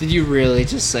 Did you really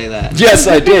just say that? Yes,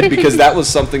 I did, because that was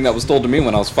something that was told to me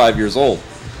when I was 5 years old.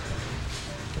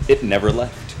 It never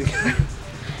left.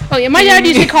 Oh yeah, my dad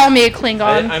used to call me a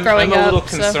Klingon I'm growing a little up.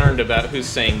 So. concerned about who's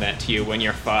saying that to you when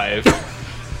you're 5.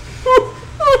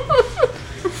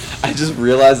 I just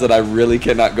realized that I really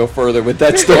cannot go further with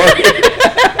that story.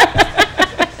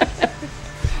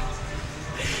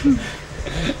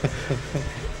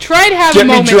 Try to have Get a me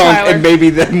moment, drunk, Tyler. and maybe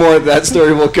then more of that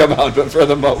story will come out. But for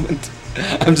the moment,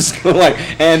 I'm just going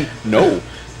and no,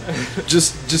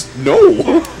 just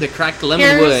no. The cracked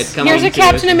lemon wood. Here's Coming a to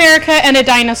Captain it. America and a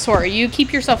dinosaur. You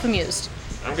keep yourself amused.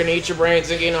 I'm gonna eat your brains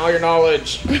and gain all your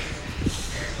knowledge.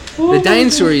 The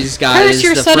dinosaur's guy Curse is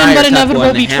your the sudden Friar but Tuck inevitable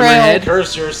one, the betrayal. hammerhead.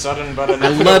 Curse your sudden but I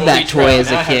inevitable love that betrayal. toy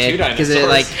as Now I a have kid two because it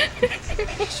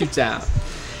dinosaurs. shoots out.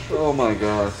 Oh my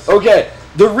god. Okay,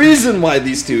 the reason why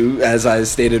these two, as I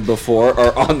stated before,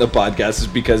 are on the podcast is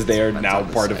because they are Mine's now on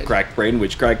the part of side. Crack Brain,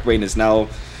 which Crack Brain is now.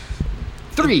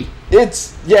 3.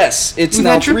 It's We've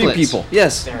now had 3 triplets. people.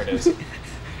 Yes. There it is.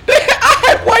 I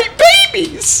had white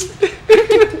babies.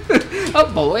 A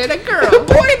boy and a A girl.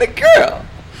 boy and a girl.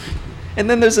 And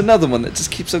then there's another one that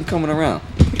just keeps on coming around.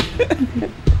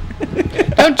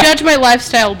 Don't judge my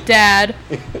lifestyle, Dad.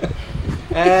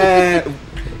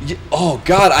 Oh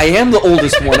God, I am the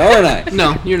oldest one, aren't I?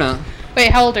 No, you're not.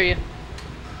 Wait, how old are you?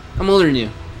 I'm older than you.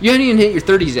 You haven't even hit your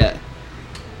 30s yet.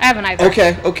 I haven't either.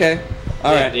 Okay.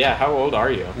 All Yeah, right. yeah, how old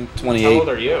are you? 28. How old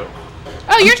are you?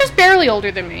 Oh, you're just barely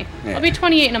older than me. Yeah. I'll be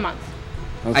 28 in a month.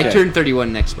 Okay. I turned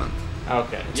 31 next month.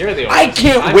 Okay, you're the oldest. I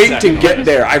can't I'm wait to second get oldest.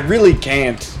 there. I really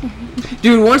can't.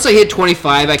 Dude, once I hit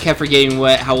 25, I kept forgetting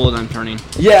how old I'm turning.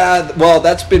 Yeah, well,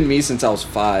 that's been me since I was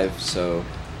 5, so.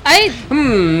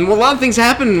 Well, a lot of things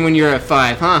happen when you're at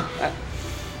 5, huh?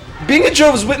 Being a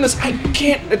Jehovah's Witness, I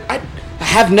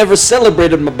have never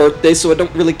celebrated my birthday, so I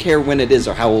don't really care when it is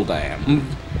or how old I am.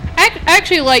 I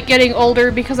actually like getting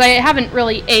older because I haven't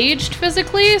really aged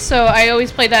physically, so I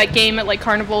always play that game at like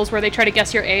carnivals where they try to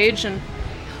guess your age, and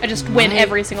I just win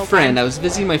every single friend, I time. was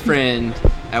visiting my friend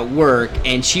at work,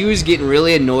 and she was getting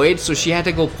really annoyed, so she had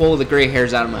to go pull the gray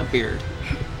hairs out of my beard.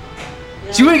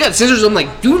 She went and got scissors. I'm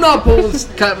like, do not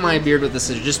cut my beard with the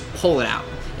scissors. Just pull it out.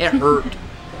 It hurt.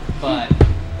 But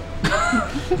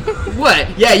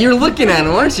what? Yeah, you're looking at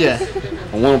him, aren't you?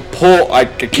 I want to pull. I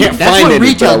can't That's find what it.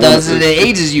 retail does. Is it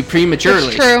ages you prematurely.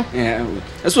 It's true. Yeah,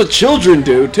 that's what children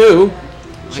do too.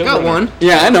 I got one.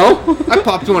 Yeah, I know. I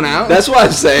popped one out. That's what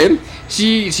I'm saying.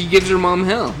 She gives her mom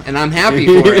hell, and I'm happy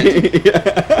for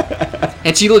it.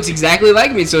 And she looks exactly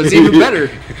like me, so it's even better.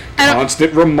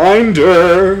 Constant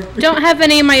reminder. Don't have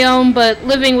any of my own, but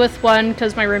living with one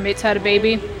because my roommates had a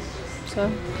baby.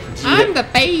 So I'm the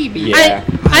baby. Yeah.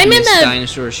 I'm in Miss that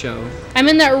dinosaur show. I'm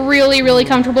in that really, really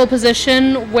comfortable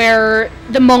position where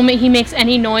the moment he makes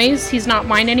any noise, he's not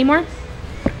mine anymore.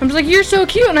 I'm just like, you're so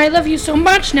cute and I love you so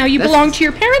much. Now you That's- belong to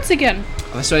your parents again.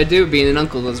 That's what I do, being an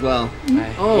uncle as well.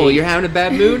 Oh, you're having a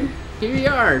bad mood? Here you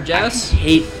are, Jess.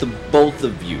 Hate the both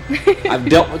of you. I've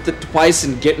dealt with it twice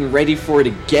and getting ready for it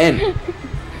again.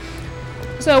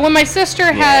 So when my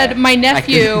sister had my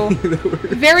nephew,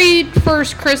 very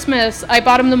first Christmas, I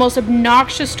bought him the most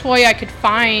obnoxious toy I could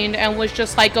find and was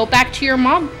just like, go back to your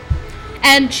mom.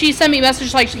 And she sent me a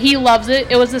message like, he loves it.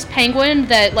 It was this penguin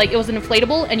that, like, it was an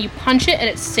inflatable, and you punch it and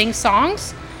it sings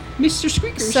songs. Mr.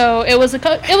 Squeakers. So it was a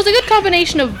good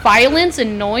combination of violence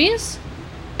and noise.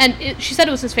 And she said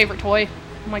it was his favorite toy.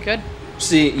 I'm like, good.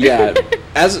 See, yeah,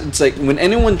 as it's like when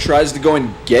anyone tries to go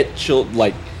and get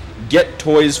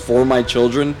toys for my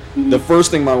children, the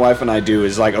first thing my wife and I do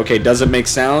is like, okay, does it make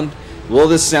sound? Will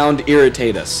this sound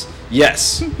irritate us?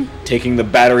 Yes. Taking the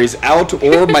batteries out,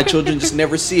 or my children just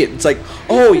never see it. It's like,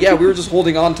 oh yeah, we were just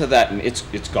holding on to that, and it's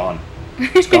gone.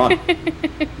 It's gone.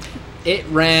 It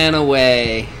ran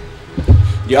away.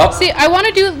 Yup. See, I want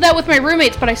to do that with my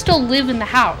roommates, but I still live in the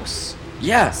house.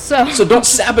 Yeah. So don't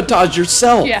sabotage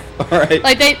yourself. Yeah. All right.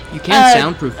 Like You can't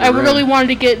soundproof your I room. really wanted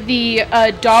to get the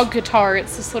dog guitar.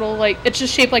 It's this little, like, it's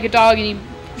just shaped like a dog, and you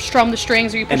strum the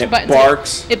strings or you push And the it buttons.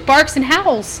 barks. It barks and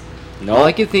howls. No. All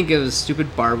I could think of is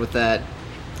stupid Barb with that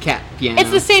cat piano. It's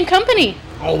the same company.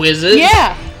 Oh, is it?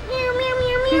 Yeah.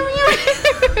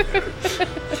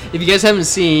 If you guys haven't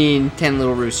seen 10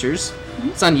 Little Roosters,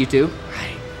 it's on YouTube.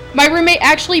 My roommate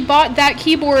actually bought that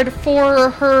keyboard for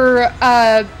her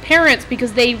parents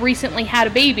because they recently had a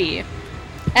baby.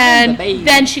 And baby.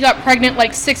 then she got pregnant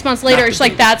like 6 months later. Not the She's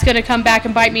like, baby. that's going to come back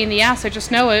and bite me in the ass. I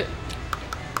just know it.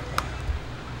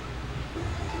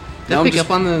 Did I pick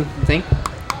up on the thing?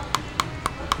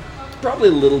 Probably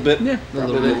a little bit. Yeah,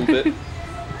 Probably a little bit.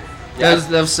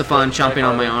 That was Stefan chomping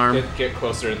on my arm. Get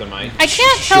closer to the mic. I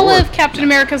can't tell Sure. if Captain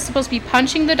America's supposed to be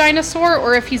punching the dinosaur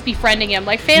or if he's befriending him.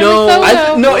 Like, family No,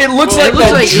 photo. No, it looks Well, like it looks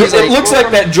that. like he's It like- looks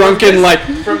like that drunken like.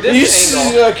 From this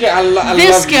angle, Okay, I This love you.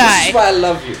 This guy. is why I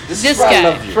love you. This This is why I guy.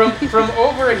 love you. from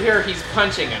over here, he's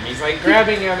punching him. He's like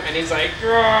grabbing him, and he's like,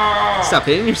 "Grrr." Stop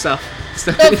hitting yourself.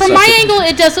 Stop From hitting my yourself. angle,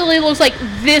 it definitely looks like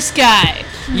this guy.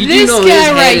 You this do know guy his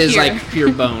head right is here. like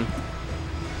pure bone.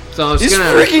 So I was This gonna.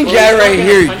 freaking Well, guy he's not right gonna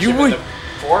here. punch You him in would. the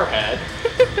forehead.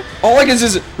 All I can say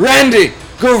is, Randy,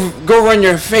 go run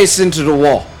your face into the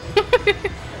wall.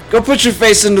 Go put your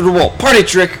face into the wall. Party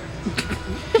trick.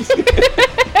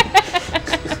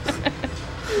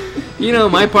 You know,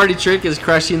 my party trick is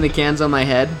crushing the cans on my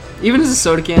head, even as a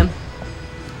soda can.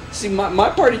 See, my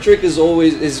party trick has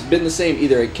been the same,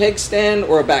 either a keg stand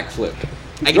or a backflip.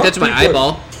 I can touch my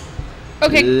eyeball.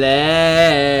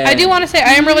 Okay. I do want to say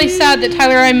I am really sad that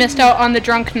Tyler and I missed out on the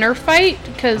drunk Nerf fight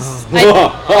because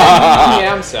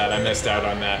Yeah, I'm sad I missed out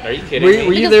on that. Are you kidding me?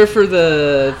 Were you there for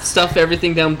the stuff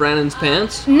everything down Brandon's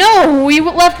pants? no, we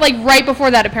left like right before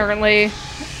that apparently.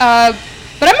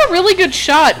 But I'm a really good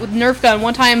shot with Nerf gun.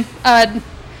 One time,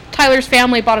 Tyler's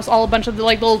family bought us all a bunch of the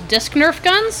like little disc Nerf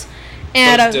guns,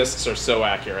 and Those discs are so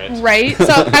accurate. right.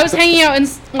 So I was hanging out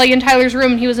in Tyler's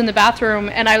room, and he was in the bathroom,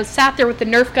 and I was sat there with the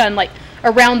Nerf gun like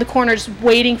around the corner, just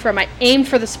waiting for him. I aimed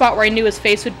for the spot where I knew his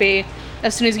face would be.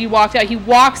 As soon as he walked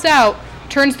out,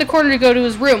 turns the corner to go to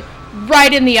his room,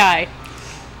 right in the eye.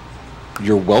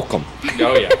 You're welcome.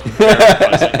 Oh yeah. Very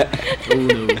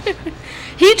pleasant.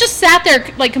 He just sat there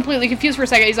like completely confused for a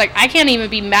second. He's like, I can't even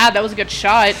be mad. That was a good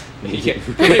shot. Yeah,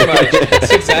 pretty much.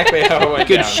 That's exactly how it went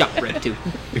Good down. shot, Red too.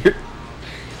 It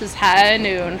was high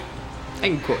noon. I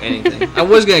can quote anything. I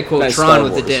was gonna quote Nice Tron Star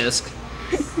with the Wars. disc.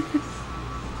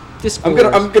 Disc I'm Wars.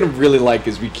 gonna really like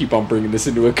as we keep on bringing this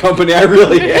into a company. I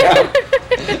really am.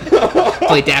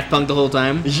 play Daft Punk the whole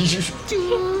time.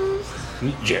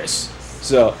 Yes.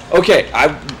 So okay,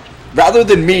 rather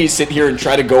than me sit here and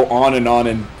try to go on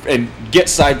and get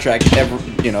sidetracked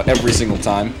every single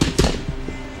time,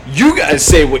 you guys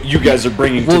say what you guys are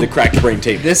bringing to the Cracked Brain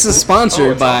table. This is Oh,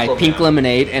 sponsored it's by Uncle Pink Man.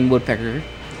 Lemonade and Woodpecker.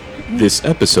 This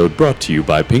episode brought to you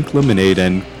by Pink Lemonade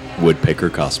and Woodpecker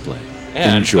Cosplay.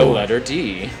 And Enjoy. the letter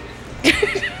D.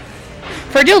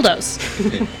 For dildos.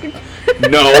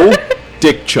 No,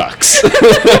 Dick Chucks.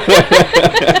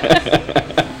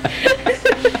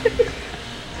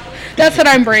 That's what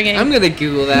I'm bringing. I'm gonna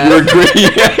Google You that. agree?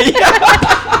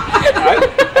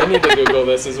 I need to Google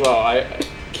this as well.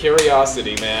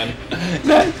 Curiosity, man.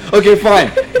 Okay,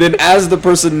 fine. Then as the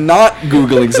person not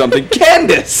Googling something,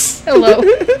 Candace! Hello.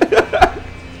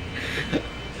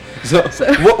 So,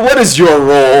 what is your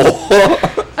role?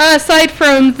 Aside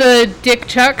from the dick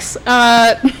chucks,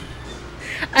 I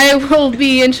will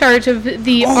be in charge of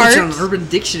the Oh, art. it's on Urban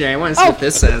Dictionary. I want to see Oh. what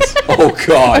this says. Oh,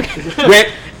 God.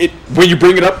 When you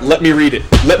bring it up, let me read it.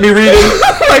 Let me read it.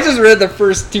 I just read the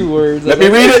first two words. Let me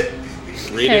read it.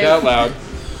 Read Okay. it out loud.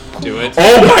 Do it.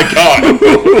 Oh, my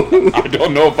God. I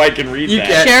don't know if I can read You that.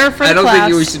 can't. Share for I the don't class.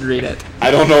 think you should read it.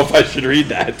 I don't know if I should read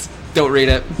that. Don't read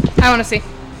it. I want to see.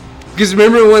 Because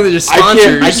remember one of the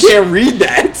sponsors. I can't read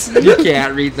that. You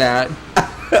can't read that.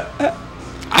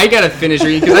 I gotta finish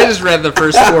reading because I just read the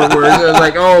first 4 words. I was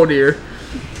like, oh dear.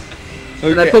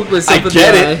 And I poked myself I in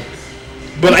get the it,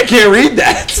 but I can't read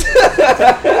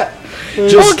that.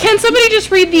 Oh, can somebody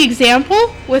just read the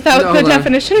example without No, the hold on.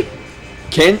 definition?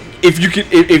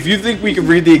 If you think we can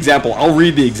read the example, I'll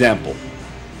read the example.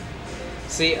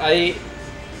 See,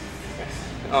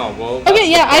 Oh, well. that's Okay,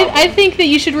 the yeah, problem. I think that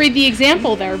you should read the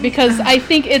example there because I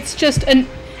think it's just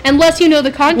unless you know the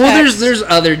context. Well, there's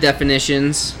other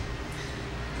definitions.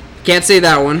 Can't say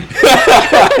that one.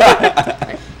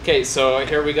 Okay, so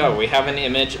here we go. We have an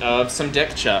image of some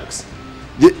dick chucks.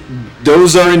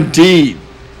 Those are indeed.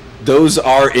 Well,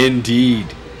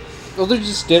 they're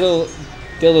just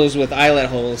dildos with eyelet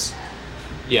holes.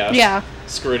 Yes. Yeah.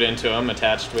 Screwed into them,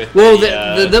 attached with Well,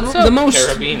 So- the most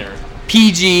carabiner.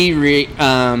 PG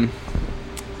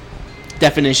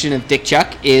definition of dick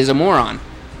chuck is a moron.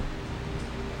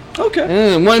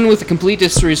 Okay. One with a complete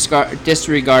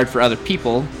disregard for other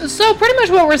people. So pretty much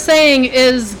what we're saying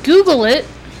is Google it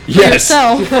for Yes.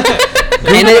 yourself.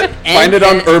 Find it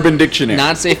on Urban Dictionary.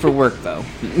 Not safe for work though.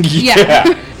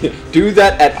 Yeah. Do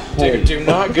that at home. Do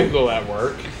not Google at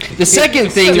work. The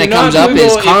second thing Do that not comes up Google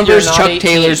is if you're Converse not Chuck 18.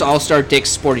 Taylor's All-Star Dick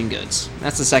Sporting Goods.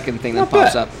 That's the second thing that Not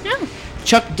pops bad. up. Yeah.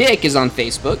 Chuck Dick is on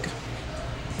Facebook.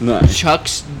 Nice.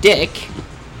 Chuck's Dick.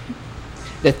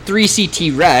 The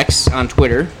 3CT Rex on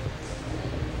Twitter.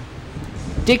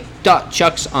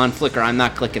 Dick.chucks on Flickr. I'm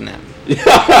not clicking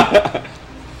that.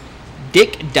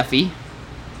 Dick Duffy.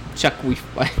 Chuck we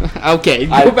okay,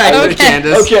 go back to okay.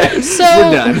 Candace. Okay. So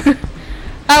We're done.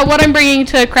 what I'm bringing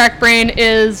to Crack Brain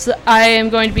is I am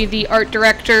going to be the art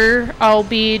director. I'll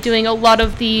be doing a lot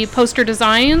of the poster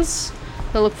designs.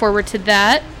 I look forward to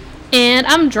that. And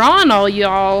I'm drawing all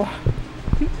y'all.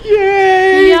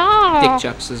 Yay! Yeah. Dick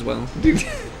Chucks as well.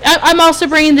 I'm also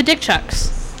bringing the dick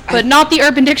chucks, but not the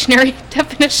Urban Dictionary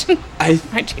definition. I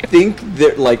I do. think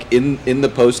that like in the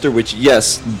poster, which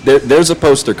yes, there's a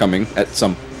poster coming at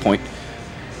some point.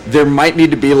 There might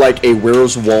need to be like a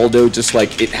Where's Waldo, just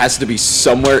like it has to be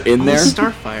somewhere in there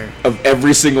Starfire. of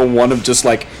every single one of just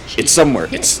like it's somewhere.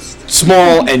 It's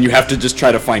small and you have to just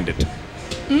try to find it.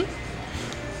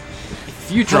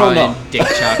 If you draw know. in Dick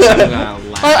Chucks, I'm gonna laugh.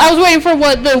 Well, I was waiting for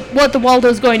what the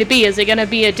Waldo's going to be. Is it going to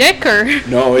be a dick or? Okay,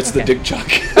 No, it's the Dick Chuck.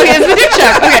 it's the dick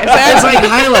chuck. Okay, so It's that's like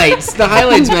highlights, the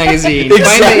highlights magazine.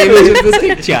 Exactly. Find the image of the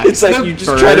Dick Chuck. It's like you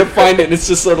just try to find it and it's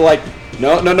just sort of like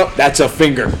no, that's a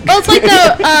finger. well, it's like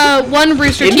the one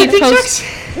Rooster In the Teeth Dick post.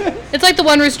 It's like the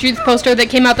one Rooster Teeth poster that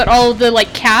came out that all of the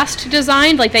like cast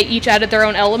designed, like they each added their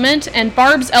own element, and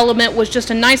Barb's element was just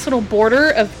a nice little border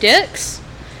of dicks,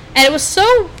 and it was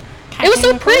so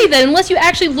pretty that unless you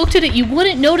actually looked at it, you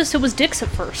wouldn't notice it was dicks at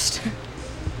first.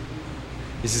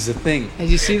 This is a thing.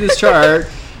 As you see this chart,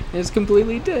 it's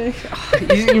completely Dick.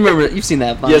 You remember? You've seen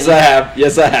that? Yes, I have.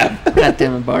 Yes, I have. God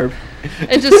damn it, Barb.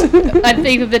 It just, I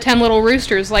think of the 10 little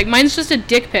roosters. Like, mine's just a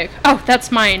dick pic. Oh,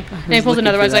 that's mine. And he pulls looking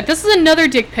another for one. He's like, that. this is another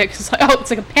dick pic. It's like, oh, it's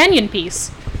a companion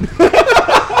piece.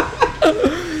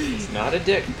 It's not a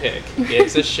dick pic.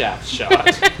 It's a shaft shot.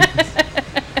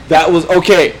 That was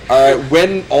okay. All right,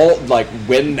 when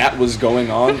that was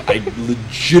going on, I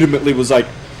legitimately was like,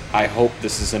 I hope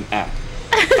this is an app.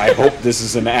 I hope this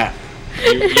is an app.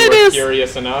 You It were is.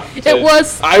 curious enough. It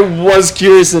was. I was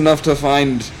curious enough to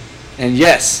find, and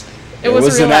yes, It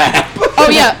was a an real app. Oh,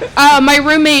 yeah. My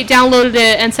roommate downloaded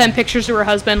it and sent pictures to her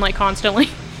husband, like, constantly.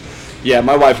 Yeah,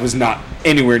 my wife was not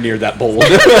anywhere near that bold.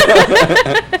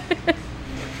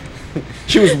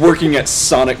 She was working at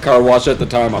Sonic Car Wash at the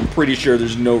time. I'm pretty sure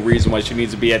there's no reason why she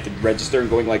needs to be at the register and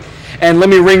going like, and let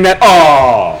me ring that.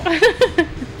 Oh,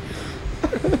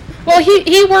 Well,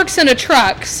 he works in a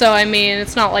truck, so, I mean,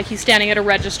 it's not like he's standing at a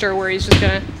register where he's just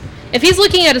gonna... If he's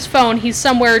looking at his phone, he's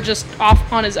somewhere just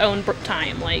off on his own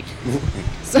time, like...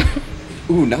 So,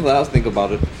 ooh. Now that I think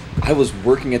about it, I was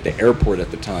working at the airport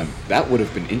at the time. That would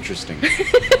have been interesting.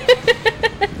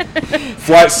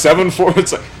 Flight 74.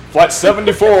 It's like Flight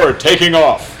 74 taking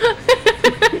off.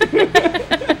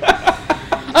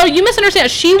 oh, you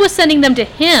misunderstand. She was sending them to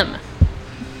him.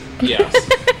 Yes.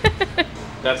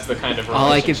 That's the kind of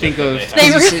All I can think of, relationship that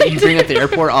they have. They really you bring up the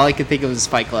airport, all I can think of is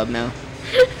Fight Club now.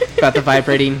 About the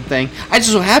vibrating thing. I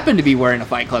just so happened to be wearing a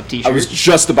Fight Club t-shirt. I was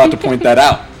just about to point that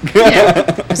out.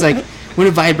 Yeah. It's like, when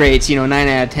it vibrates, 9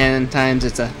 out of 10 times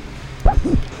it's a...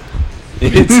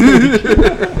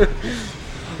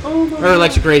 or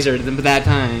electric razor, but that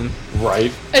time.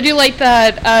 Right. I do like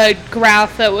that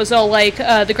graph that was all like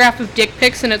the graph of dick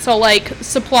pics, and it's all like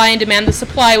supply and demand. The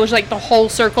supply was like the whole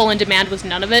circle, and demand was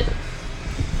none of it.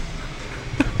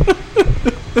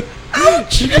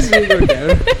 Ouch! You just didn't go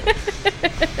down.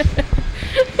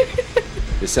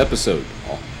 This episode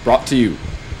brought to you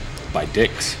by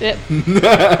Dicks. Yep.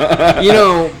 You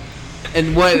know,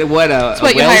 and what a what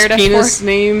you whale's hired us penis for.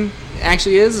 name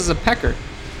actually is a pecker.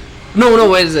 No,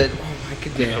 what is it? Oh, I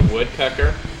could A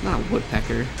woodpecker. not a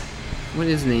woodpecker. What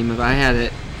is the name of it? I had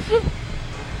it.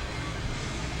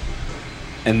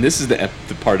 And this is the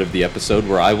part of the episode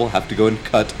where I will have to go and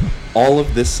cut all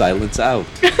of this silence out.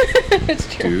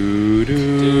 It's true.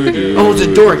 Oh, it's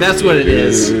a dork. That's what it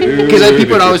is. Because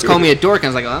people would always call me a dork. I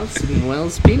was like, oh, it's a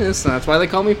whale's penis. That's why they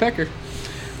call me pecker.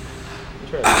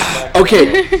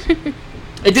 Okay,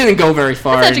 It didn't go very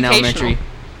far It's in educational.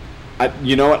 elementary.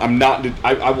 you know what? I'm not.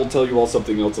 I will tell you all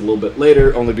something else a little bit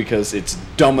later, only because it's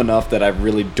dumb enough that I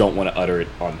really don't want to utter it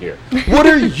on here. What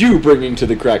are you bringing to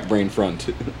the Crack Brain front?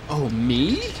 Oh,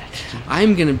 me?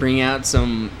 I'm gonna bring out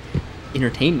some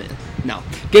entertainment. No,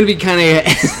 gonna be kind of.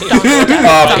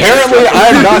 Apparently,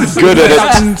 I'm not good at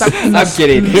it. I'm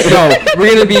kidding. No,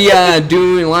 we're gonna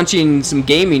be launching some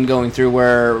gaming going through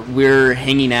where we're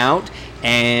hanging out,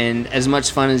 and as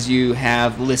much fun as you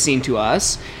have listening to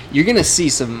us, you're gonna see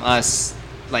some us,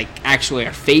 like actually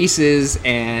our faces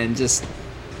and just.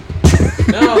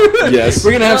 No. Yes.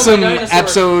 We're gonna have No, my some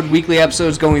dinosaur. weekly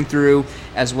episodes going through,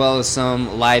 as well as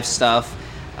some live stuff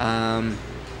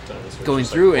going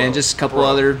through, and just a couple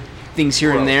other things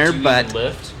here and there. But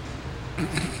lift.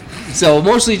 so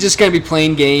mostly just gonna be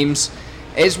playing games,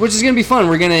 which is gonna be fun.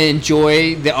 We're gonna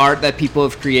enjoy the art that people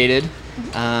have created,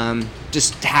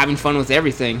 just having fun with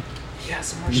everything.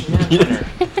 Yes, Martian Manhunter.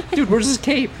 Dude, where's his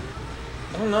cape?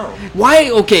 I don't know. Why?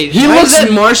 Okay, He why looks- does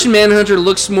that Martian Manhunter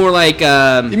looks more like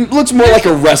He looks more like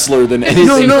a wrestler than anything.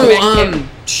 no, Superman cape.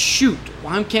 shoot.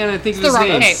 Why can't I think of It's his the wrong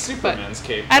name? cape. Superman's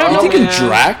cape. I don't I'm know. thinking man.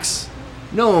 Drax.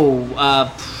 No,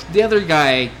 the other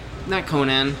guy, not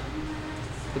Conan,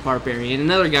 the Barbarian.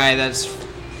 Another guy that's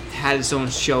had his own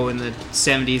show in the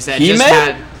 70s that just He-Man?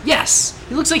 had. Yes,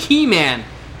 he looks like He-Man.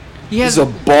 He He's has a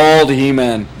bald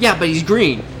He-Man. yeah, but he's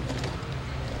green.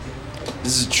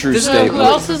 This is a true This is- Who statement.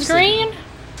 else is green?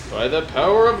 By the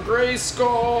power of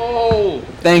Grayskull.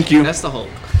 Thank you. That's the Hulk.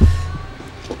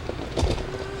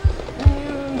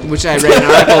 Which I read an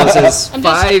article that says I'm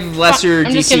just- 5 lesser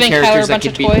I'm just DC giving Kyler a characters that bunch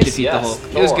could of toys. defeat the Yes, Hulk.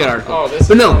 It was a good Thor. article. Oh, this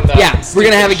but is no, from that yeah, we're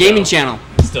gonna have a stupid gaming show. channel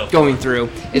Still going through.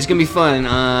 It's gonna be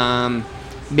fun.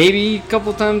 Maybe a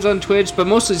couple times on Twitch, but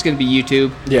mostly it's gonna be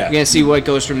YouTube. Yeah. We're gonna see what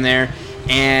goes from there,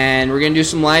 and we're gonna do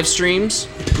some live streams,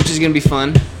 which is gonna be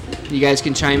fun. You guys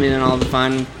can chime in on all the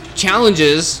fun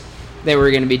challenges that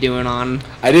we're gonna be doing on.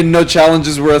 I didn't know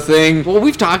challenges were a thing. Well,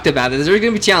 we've talked about it. There's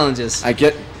gonna be challenges.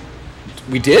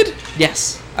 We did?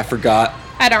 Yes. I forgot.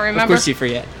 I don't Of remember. course you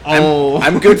forget. Oh,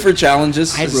 I'm good for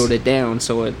challenges. I wrote it down,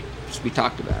 so we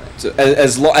talked about it. So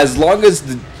as long as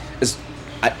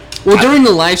Well, during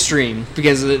the live stream,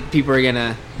 because the people are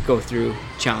gonna go through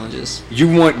challenges. you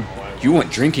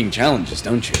want drinking challenges,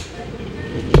 don't you?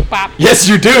 Wow. Yes,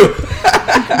 you do.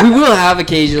 We will have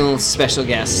occasional special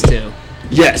guests too.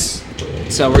 Yes.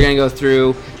 So we're gonna go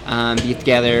through, get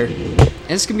together, and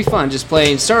it's gonna be fun. Just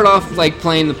start off like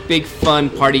playing the big fun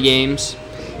party games,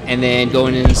 and then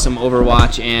going into some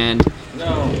Overwatch and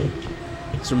No.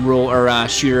 some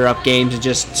shooter up games and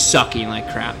just sucking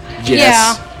like crap.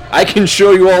 Yes. I can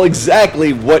show you all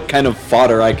exactly what kind of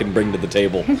fodder I can bring to the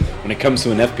table when it comes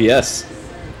to an FPS.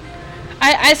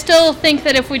 I still think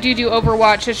that if we do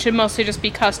Overwatch, it should mostly just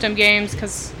be custom games,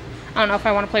 because I don't know if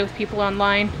I want to play with people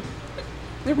online.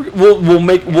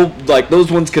 We'll like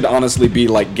those ones could honestly be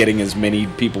like getting as many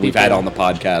people we've had on the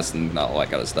podcast and all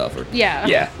that kind of stuff. Yeah.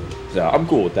 Yeah. So I'm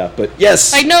cool with that. But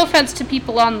yes. Like, no offense to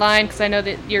people online, because I know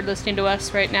that you're listening to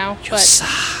us right now.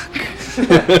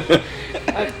 But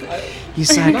You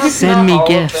said, Not send me all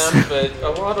gifts. of them, but a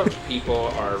lot of people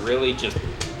are really just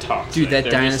toxic. Dude, that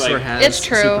They're just dinosaur like, has It's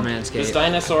true. Superman's This cape.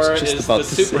 dinosaur Just is about the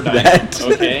to say super that.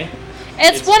 dino, okay?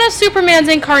 it's one of Superman's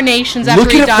incarnations after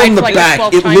Look he at it died from the like back.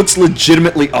 12 It times. looks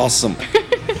legitimately awesome.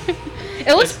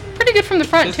 It looks pretty good from the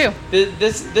front, too.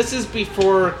 This is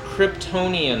before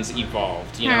Kryptonians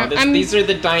evolved. You know, I'm- these are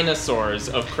the dinosaurs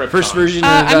of Krypton. First version of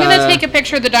I'm going to take a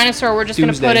picture of the dinosaur. We're just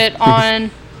going to put Doomsday. it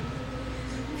on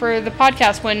for the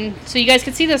podcast so you guys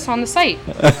can see this on the site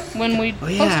when we Oh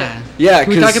post yeah. it. Yeah.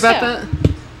 Can we talk about Yeah.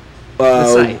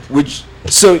 that?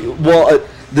 site.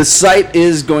 The site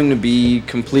is going to be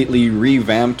completely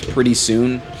revamped pretty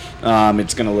soon.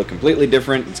 It's going to look completely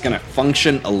different. It's going to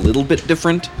function a little bit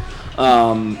different.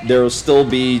 There will still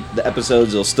be the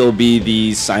episodes. There'll still be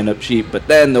the sign-up sheet, but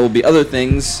then there will be other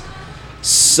things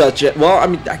such as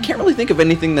I can't really think of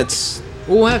anything that's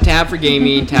We'll have tab for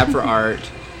gaming, tab for art.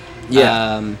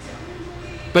 Yeah.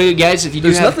 But guys, if you do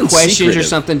There's have nothing questions or secretive.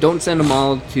 something, don't send them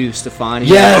all to Stefan.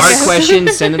 Yes. Our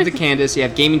questions, send them to Candace. You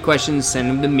have gaming questions, send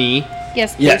them to me.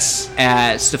 Yes. Yes.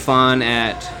 At Stefan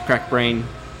at Crackbrain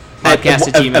Podcast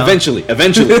at Gmail.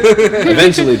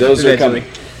 Eventually, those are coming.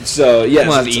 So yes,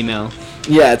 We'll have it's- email.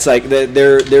 Yeah, it's like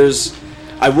there's.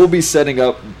 I will be setting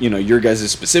up, your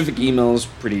guys' specific emails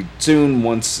pretty soon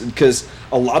because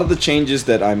a lot of the changes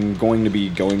that I'm going to be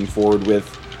going forward with,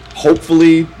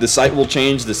 hopefully the site will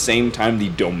change the same time the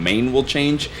domain will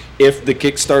change if the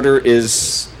Kickstarter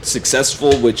is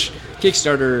successful, which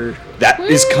Kickstarter. that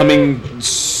is coming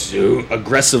soon,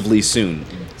 aggressively soon.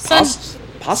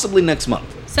 Possibly next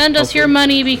month. Send us your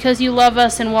money because you love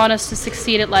us and want us to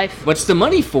succeed at life. What's the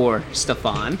money for,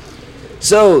 Stefan?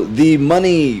 So the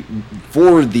money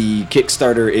for the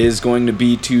Kickstarter is going to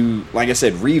be to, like I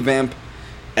said, revamp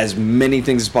as many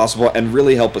things as possible and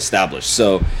really help establish.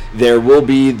 So there will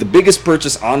be, the biggest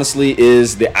purchase honestly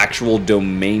is the actual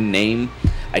domain name.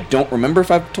 I don't remember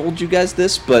if I've told you guys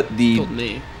this, but Told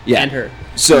me. yeah. And her.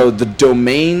 So the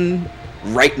domain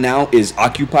right now is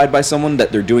occupied by someone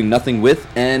that they're doing nothing with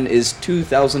and is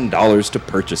 $2,000 to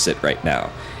purchase it right now.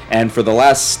 And for the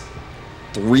last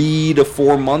 3 to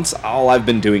 4 months, all I've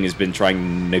been doing has been trying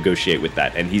to negotiate with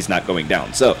that, and he's not going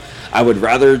down. So I would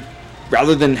rather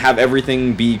than have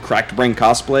everything be Cracked Brain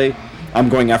cosplay, I'm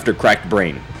going after Cracked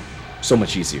Brain. So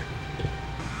much easier.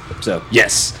 So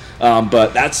yes,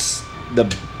 but that's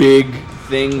the big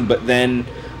thing. But then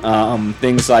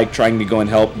things like trying to go and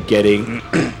help getting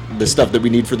the stuff that we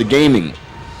need for the gaming,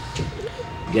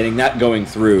 getting that going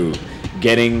through,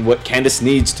 getting what Candace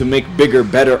needs to make bigger,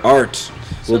 better art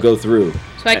will go through.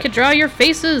 So I could draw your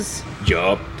faces.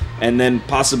 Yup. And then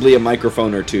possibly a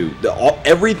microphone or two.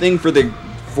 Everything for the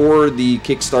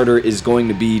Kickstarter is going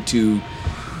to be to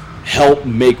help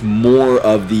make more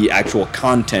of the actual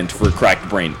content for Cracked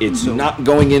Brain. It's not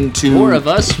going into More of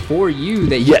us for you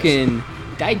that you Yes. can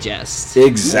digest.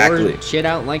 Exactly. Or shit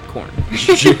out like corn.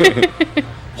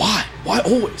 Why? Why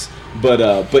always?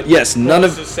 But yes, none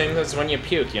It's of. the same as when you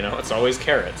puke, it's always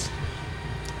carrots.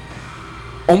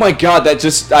 Oh my God! I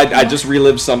just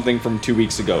relived something from 2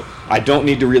 weeks ago. I don't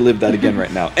need to relive that again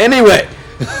right now. Anyway.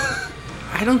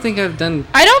 I don't think I've done.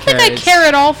 I don't think I carrots. care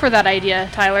at all for that idea,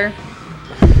 Tyler.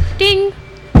 Ding.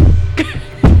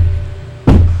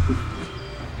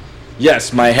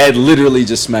 Yes, my head literally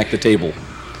just smacked the table.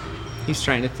 He's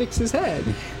trying to fix his head.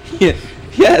 Yeah,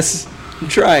 yes, I'm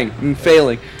trying. I'm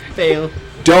failing. Fail.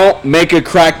 Don't make a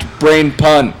Cracked Brain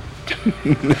pun.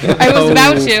 I was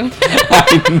about to.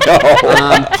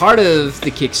 I know. Part of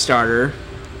the Kickstarter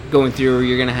going through,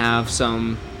 you're gonna have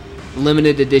some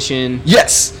limited edition.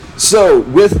 Yes. So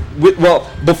with well,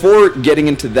 before getting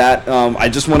into that, I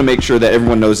just want to make sure that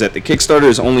everyone knows that the Kickstarter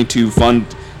is only to fund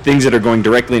things that are going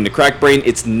directly into Cracked Brain.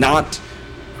 It's not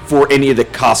for any of the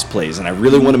cosplays, and I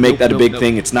really want to make that a big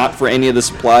thing. It's not for any of the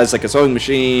supplies like a sewing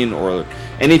machine or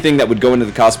anything that would go into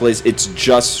the cosplays. It's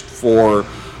just for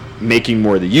making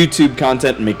more of the YouTube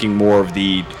content, making more of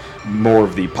the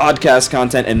podcast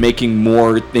content, and making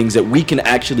more things that we can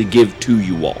actually give to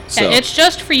you all. So Yeah, it's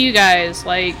just for you guys.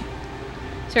 Like,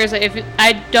 seriously,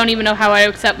 I don't even know how I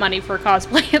accept money for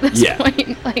cosplay at this Yeah.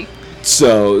 point. Like,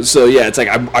 So yeah, it's like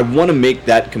I want to make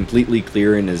that completely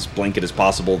clear and as blanket as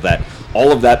possible that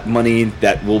all of that money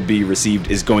that will be received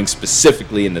is going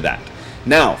specifically into that.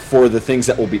 Now, for the things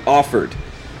that will be offered,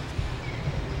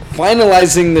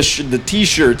 finalizing the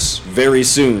t-shirts very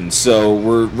soon. So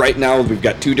right now we've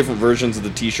got 2 different versions of the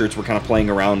t-shirts we're kind of playing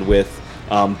around with,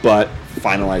 but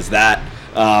finalize that.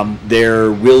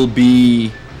 There will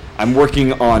be. I'm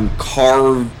working on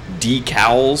carved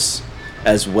decals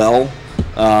as well.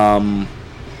 And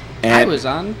I was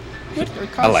on.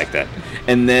 I like that.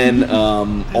 And then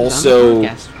also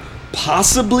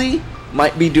possibly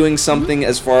might be doing something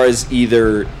as far as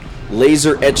either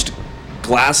laser etched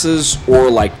glasses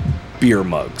or like beer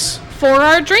mugs. for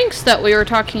our drinks that we were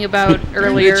talking about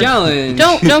earlier. The challenge.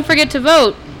 Don't forget to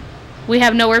vote. We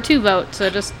have nowhere to vote, so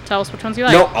just tell us which ones you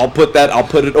like. No, I'll put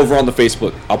it over on the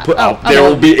Facebook. okay. There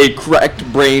will be a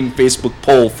Cracked Brain Facebook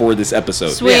poll for this episode.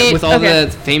 Sweet. Yeah, with all Okay.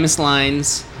 the famous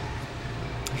lines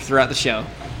throughout the show.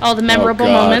 All the memorable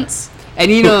God. moments. And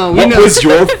we know. What was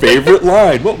your favorite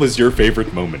line? What was your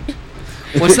favorite moment?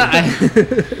 What's not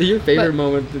your favorite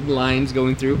moment? The lines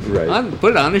going through. Right.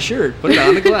 Put it on a shirt. Put it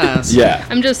on a glass. Yeah.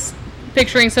 I'm just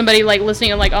picturing somebody like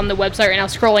listening like on the website right now,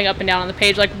 scrolling up and down on the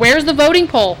page, like, where's the voting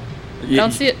poll?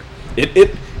 Don't see it.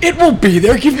 It will be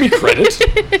there. Give me credit.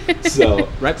 So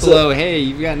Right below. Hey,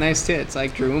 you've got nice tits. I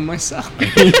drew them myself.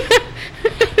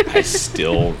 I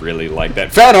still really like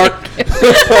that fan art.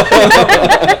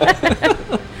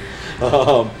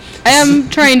 I am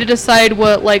trying to decide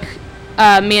what like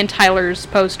me and Tyler's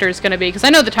poster is going to be, because I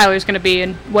know that Tyler's going to be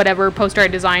in whatever poster I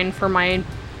design for my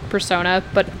persona,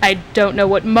 but I don't know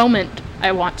what moment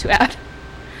I want to add.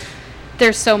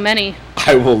 There's so many.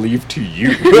 I will leave to you.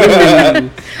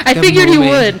 I figured you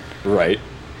would. Right.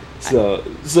 So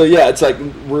yeah, it's like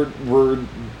we're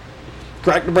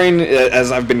Crack the Brain,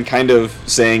 as I've been kind of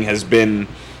saying, has been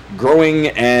growing,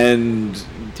 and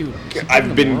Dude,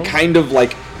 I've been kind of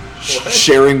like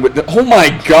sharing with. Oh my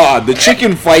God, the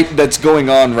chicken fight that's going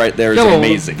on right there is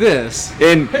amazing. This.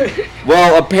 And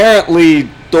well, apparently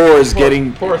Thor is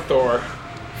getting Poor Thor.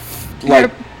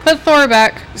 like Put Thor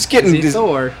back. it's getting Is it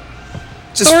Thor?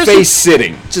 just Thor's- face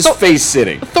sitting, just face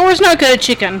sitting. Thor's not good at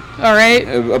chicken, alright?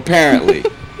 Apparently.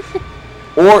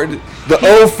 Or the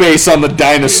O face on the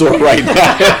dinosaur right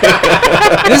now.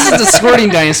 This is the squirting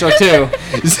dinosaur too.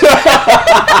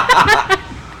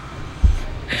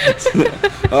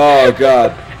 Oh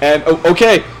God. And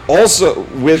okay, also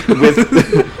with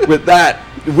with that,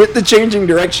 with the changing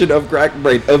direction of Cracked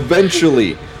Brain,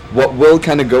 eventually what will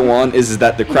kind of go on is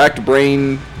that the Cracked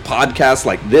Brain podcast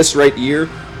like this right here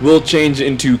will change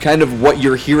into kind of what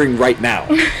you're hearing right now.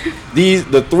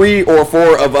 The 3 or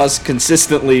 4 of us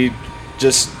consistently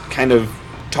just kind of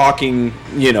talking,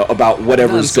 about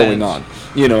whatever's going on,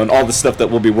 and all the stuff that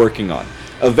we'll be working on.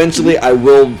 Eventually, I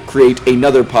will create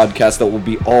another podcast that will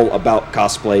be all about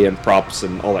cosplay and props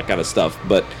and all that kind of stuff.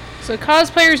 But So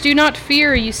cosplayers, do not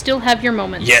fear, you still have your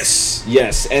moments.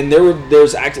 yes, and there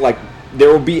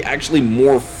will be actually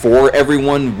more for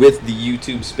everyone with the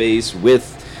YouTube space.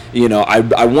 With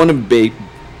I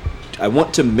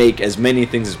want to make as many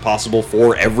things as possible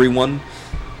for everyone,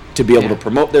 to be able to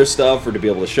promote their stuff, or to be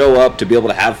able to show up, to be able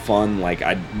to have fun.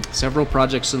 Several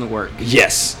projects in the work.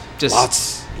 Yes, Just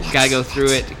lots gotta go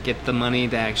through it, get the money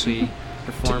to actually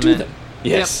perform do it. them.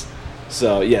 Yes.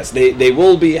 So yes, they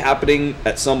will be happening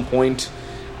at some point.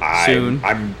 Soon.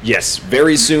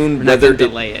 Very soon. We're not gonna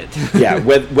delay it. Yeah,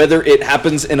 whether it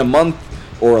happens in a month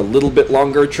or a little bit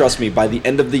longer, trust me, by the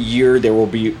end of the year there will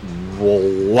be a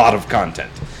lot of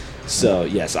content. So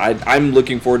yes, I'm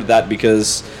looking forward to that,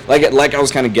 because like I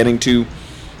was kind of getting to,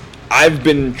 I've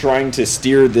been trying to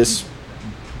steer this,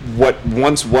 what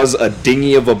once was a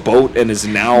dinghy of a boat and is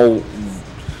now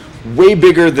way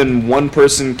bigger than one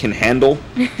person can handle.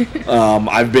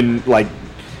 I've been like,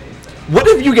 what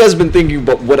have you guys been thinking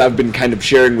about what I've been kind of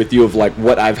sharing with you of like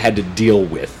what I've had to deal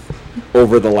with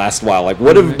over the last while? Like,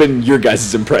 what have been your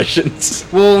guys' impressions?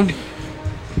 Well,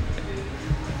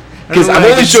 Because I've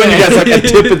only shown you guys like a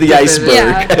tip of the iceberg.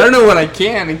 Yeah. I don't know what I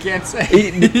can and can't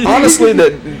say. Honestly,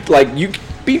 that like you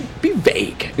be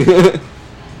vague.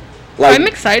 Like, I'm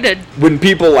excited. when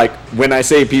people when I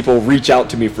say people reach out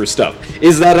to me for stuff,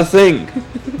 is that a thing?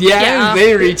 Yeah.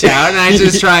 They reach out, and I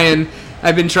just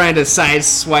I've been trying to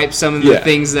sideswipe some of the Yeah.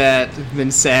 things that have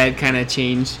been said, kind of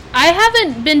change. I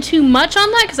haven't been too much on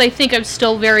that, because I think I'm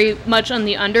still very much on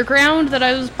the underground that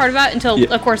I was part of that until, Yeah.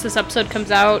 of course, this episode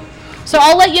comes out. So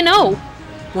I'll let you know.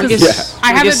 Well, I 'Cause guess, I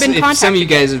haven't been if some of contacted you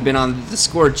guys have been on the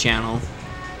Discord channel,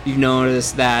 you've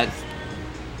noticed that.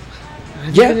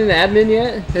 Have Yeah. you been an admin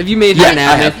yet? Have you made Yeah, her an I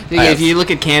admin? have. I If have. you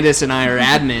look at Candace and I are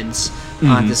admins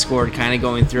on Discord, kind of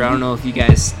going through. I don't know if you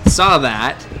guys saw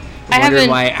that. I wonder haven't-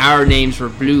 why our names were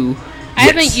blue. I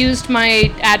haven't Yes. used my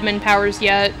admin powers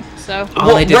yet, so.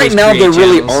 All I did right was now there create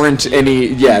really channels. aren't any.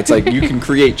 Yeah, it's like you can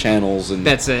create channels and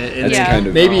That's it. that's Yeah. kind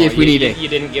of Maybe if we need you, it. you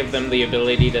didn't give them the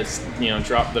ability to,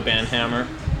 drop the banhammer.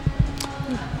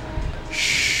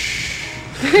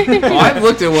 Well, I've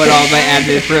looked at what all my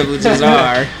admin privileges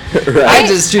are. right. I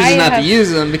just choose I not to have- use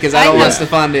them because I I don't want have-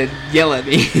 Stefan to yell at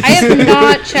me. I have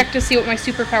not checked to see what my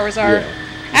superpowers are. Yeah.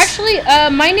 Actually,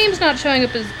 my name's not showing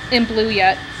up as in blue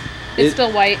yet. It's It-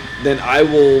 still white. Then I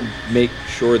will make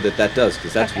sure that does,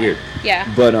 because that's Okay. weird. Yeah.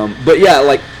 But yeah,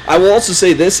 like I will also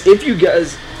say this: if you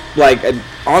guys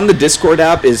on the Discord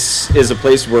app is a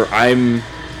place where I'm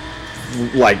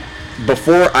like,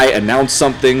 before I announce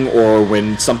something or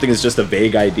when something is just a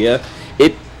vague idea,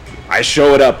 I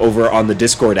show it up over on the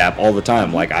Discord app all the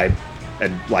time. Like I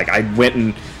went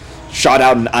and shot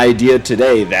out an idea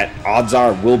today that odds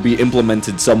are will be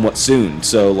implemented somewhat soon.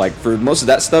 So like for most of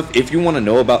that stuff, if you want to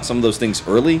know about some of those things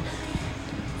early,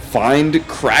 find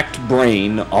Cracked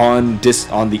Brain on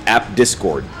the app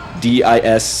Discord.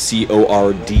 Discord.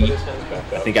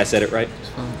 I think I said it right.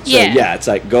 So Yeah. yeah, it's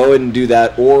like go and do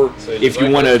that, or if you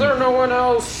want Is there to. no one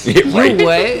else? Right. No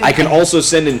way. I can also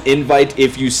send an invite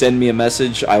if you send me a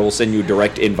message. I will send you a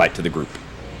direct invite to the group.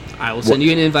 I will send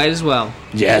you an invite as well.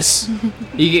 Yes.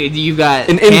 You got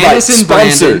An invite Candace and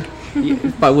sponsored.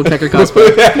 Brandon by Woodpecker Cosplay.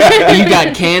 You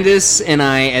got Candace and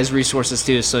I as resources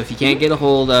too. So if you can't get a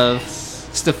hold of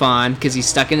Stefan because he's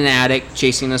stuck in an attic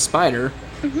chasing a spider,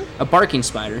 a barking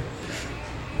spider.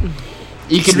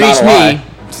 You can reach me,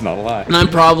 It's not a lie. and I'm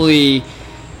probably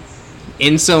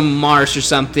in some marsh or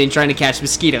something trying to catch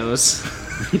mosquitoes.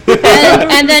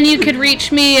 And then you could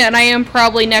reach me, and I am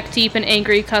probably neck deep in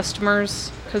angry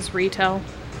customers, because retail.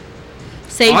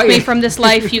 Save Oh, me yeah. from this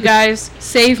life, you guys.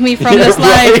 Save me from this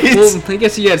right. life. Well, I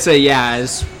guess you gotta say, yeah,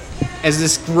 as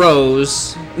this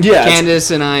grows, Yeah, it's-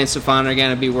 Candace and I and Stefan are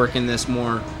gonna be working this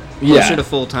more Yeah. closer to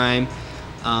full time.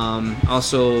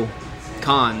 Also,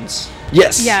 cons.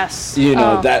 Yes. Yes. You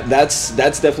know Oh. that's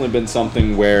definitely been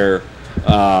something where,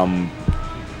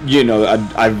 you know,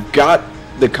 I've got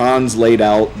the cons laid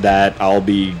out that I'll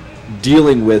be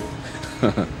dealing with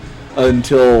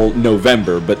until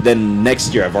November, but then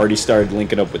next year I've already started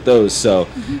linking up with those. So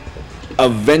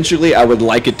eventually, I would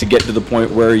like it to get to the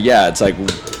point where, yeah, it's like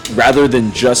rather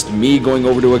than just me going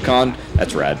over to a con,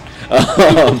 that's rad.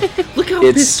 Look how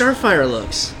It's- pissed Starfire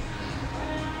looks.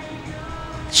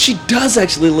 She does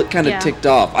actually look kind of Yeah. ticked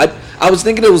off. I was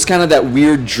thinking it was kind of that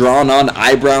weird drawn-on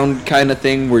eyebrow kind of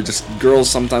thing where just girls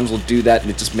sometimes will do that and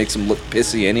it just makes them look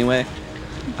pissy anyway.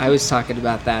 I was talking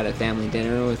about that at family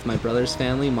dinner with my brother's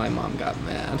family. My mom got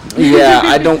mad. Yeah,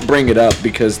 I don't bring it up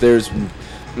because there's...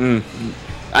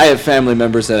 I have family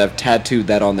members that have tattooed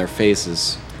that on their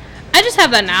faces. I just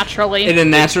have that naturally. In a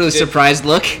naturally surprised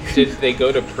look. Did they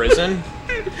go to prison?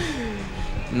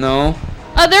 No?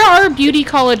 There are beauty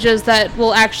colleges that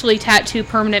will actually tattoo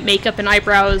permanent makeup and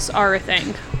eyebrows are a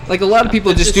thing. Like a lot of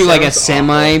people It just just do like a sounds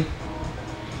semi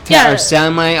Yeah. or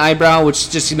semi eyebrow,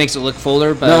 which just makes it look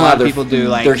fuller. But a lot of people do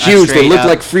like they're a huge. They straight look up-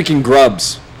 like freaking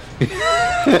grubs.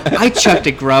 I chucked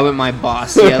a grub at my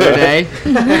boss the other day.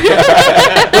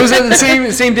 It was at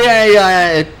the same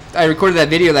day I recorded that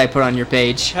video that I put on your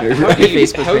page. How, Your how do you,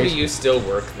 Facebook how do page. you still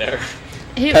work there?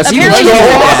 He, Has he apparently,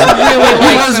 liked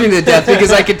He loves me to death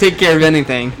because I could take care of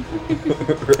anything.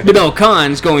 But no,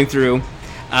 cons going through.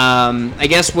 I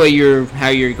guess how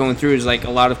you're going through is like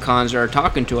a lot of cons are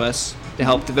talking to us to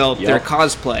help develop their Yep.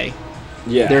 cosplay,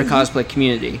 Yeah. their cosplay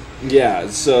community. Yeah,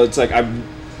 so it's like I'm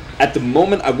at the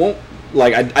moment I won't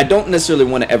like I don't necessarily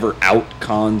want to ever out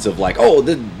cons of like, oh,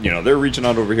 they're reaching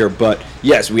out over here, but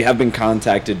yes, we have been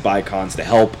contacted by cons to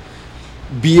help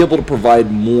be able to provide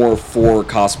more for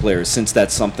cosplayers, since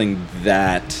that's something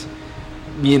that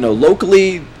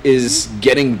locally is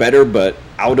getting better, but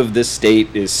out of this state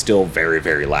is still very,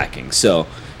 very lacking. So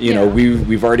Yeah.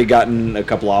 we've already gotten a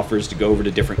couple offers to go over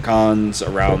to different cons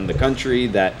around the country.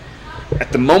 That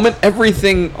at the moment,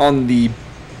 everything on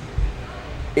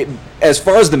as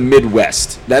far as the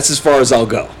Midwest, that's as far as I'll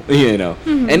go.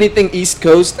 Anything East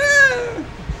Coast,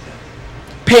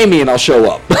 pay me and I'll show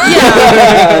up.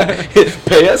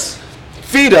 Pay us,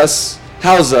 feed us,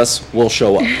 house us, we'll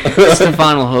show up.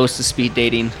 Stefan will host a speed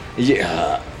dating.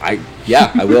 Yeah, I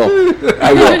will.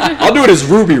 I'll do it as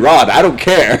Ruby Rod. I don't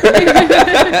care.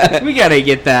 We gotta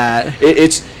get that.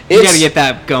 It's We gotta get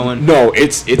that going. No,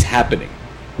 it's happening.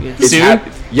 It's Soon?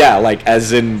 yeah, like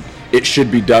as in it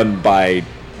should be done by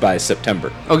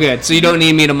September. Oh, good. So you don't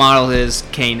need me to model his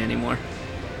cane anymore.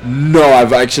 No,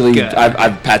 I've actually Good.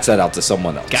 I've patched that out to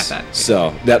someone else. Got that.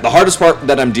 So the hardest part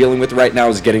that I'm dealing with right now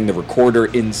is getting the recorder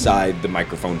inside the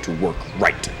microphone to work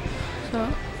right.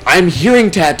 So, I'm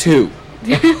hearing tattoo.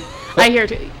 I hear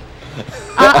too.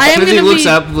 I am As he gonna looks be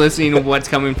up, listening to what's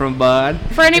coming from Bud.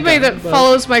 for anybody that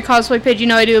follows my cosplay page.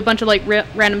 I do a bunch of like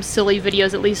random silly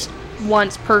videos at least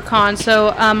once per con.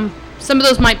 So some of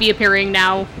those might be appearing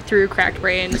now through Cracked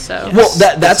Brain. So Well,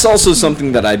 that's also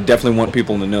something that I definitely want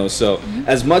people to know. So,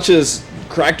 as much as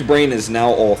Cracked Brain is now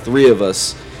all three of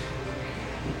us,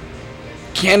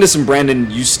 Candace and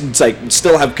Brandon,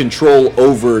 still have control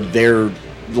over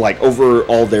over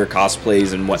all their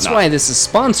cosplays and whatnot. That's why this is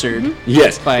sponsored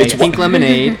Yes, by it's Pink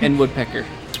Lemonade and Woodpecker.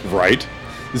 right.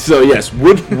 So yes,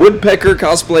 Woodpecker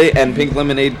cosplay and Pink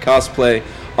Lemonade cosplay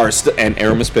are and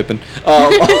Aramis Pippin.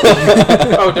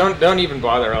 Oh, don't even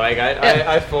bother. Like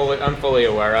I'm fully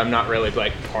aware. I'm not really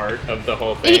like part of the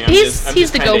whole thing. He's I'm the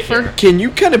just kinda gopher. here. Can you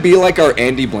kind of be like our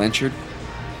Andy Blanchard?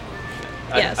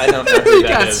 Yes. I don't know who that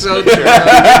Got is. so but sure.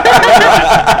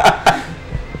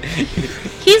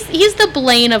 he's the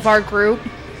Blaine of our group.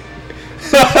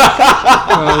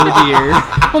 Oh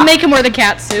dear. We'll make him wear the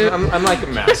cat suit. I'm like a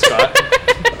mascot.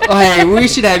 Oh, hey, we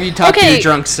should have you talk to Okay. your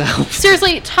drunk self.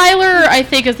 Seriously, Tyler, I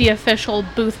think, is the official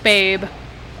booth babe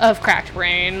of Cracked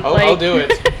Brain. I'll do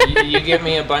it. You give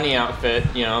me a bunny outfit.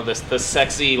 The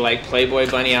sexy like Playboy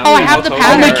bunny outfit. Oh, I have the I'll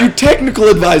pattern. make you technical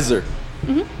advisor.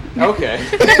 Okay.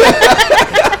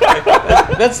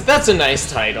 That's a nice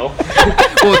title.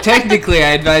 Well, technically,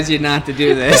 I advise you not to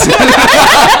do this.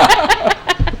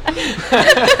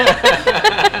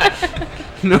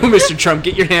 No, Mr. Trump,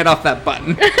 get your hand off that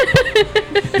button.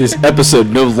 This episode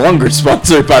no longer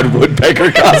sponsored by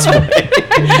Woodpecker Cosplay.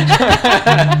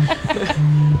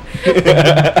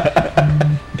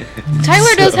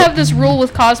 Tyler does have this rule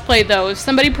with cosplay, though. If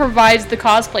somebody provides the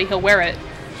cosplay, he'll wear it.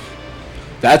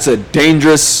 That's a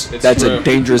dangerous. It's That's true. a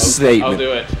dangerous I'll statement.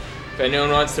 do it. If anyone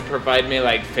wants to provide me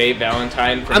like Faye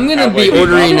Valentine from I'm gonna Cowboy be Bebop,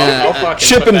 ordering I'll a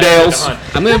fucking put that Chippendales. shit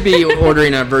on. I'm gonna be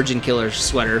ordering a Virgin Killer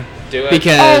sweater. Do it.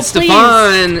 Because Oh, please.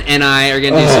 Stefan and I are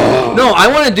gonna do some. No, I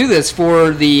want to do this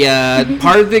for the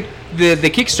part of the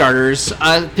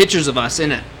Kickstarters. Pictures of us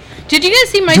in it. Did you guys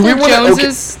see Michael we wanna-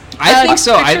 Jones's? I think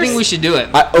so. I pictures? think we should do it.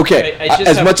 Okay, I just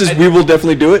as have- much as I- we will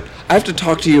definitely do it, I have to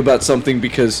talk to you about something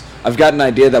because I've got an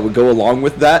idea that would go along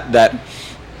with that. That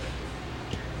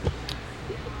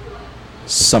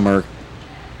summer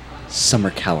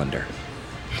calendar.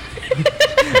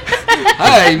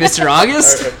 Hi, Mr.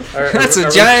 August. That's a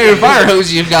giant fire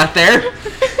hose you've got there.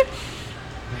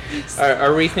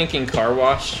 Are we thinking car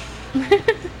wash?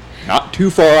 Not too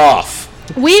far off.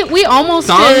 We almost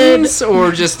did. Thongs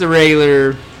or just the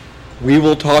regular. We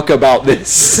will talk about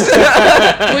this.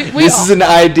 We This is an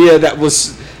idea that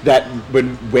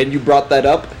when you brought that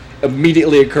up,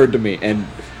 immediately occurred to me, and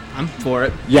I'm for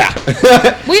it. yeah.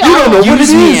 we You don't know all what Use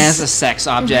it me is. as a sex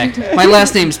object. My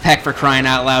last name's Peck, for crying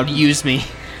out loud. Use me.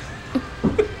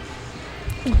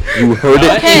 You heard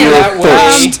it Okay, here that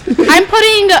way. first. I'm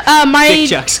putting Dick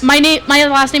chucks. my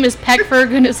last name is Peck for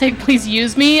goodness sake, please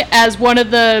use me as one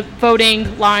of the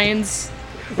voting lines.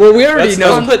 Well, we already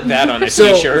Let's put that on a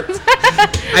So- t-shirt.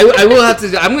 I will have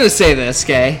to. I'm going to say this,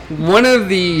 okay? One of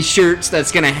the shirts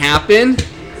that's going to happen,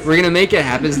 we're going to make it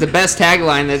happen, is the best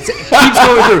tagline that keeps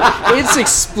going through. It's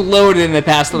exploded in the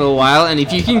past little while, and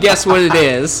if you can guess what it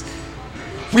is,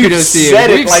 We've kudos to you. said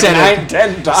it We've like said it.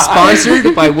 9-10 times.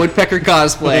 Sponsored by Woodpecker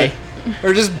Cosplay.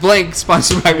 Or just blank,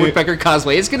 sponsored by Woodpecker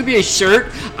Cosplay. It's going to be a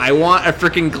shirt. I want a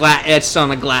freaking etched on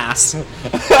the glass.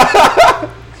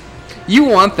 You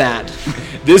want that.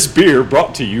 This beer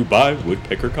brought to you by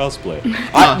Woodpecker Cosplay.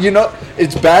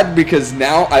 It's bad because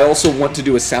now I also want to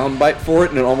do a sound bite for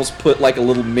it and almost put like a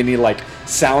little mini like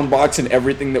sound box in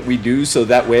everything that we do, so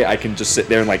that way I can just sit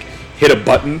there and like hit a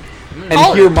button and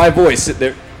Oh. hear my voice sit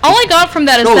there. All I got from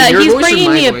that is Oh, that your he's voice or bringing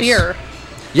my me a voice? beer.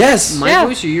 Yes. My Yeah.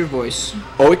 voice or your voice?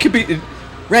 Oh, it could be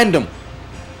random.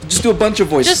 Just do a bunch of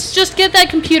voices. Just get that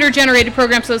computer generated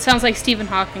program so it sounds like Stephen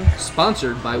Hawking.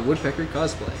 Sponsored by Woodpecker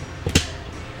Cosplay.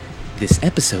 This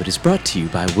episode is brought to you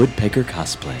by Woodpecker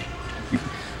Cosplay.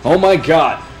 Oh my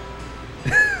god.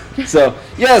 So,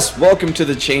 yes, welcome to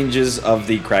the changes of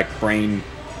the Cracked Brain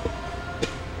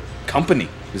company.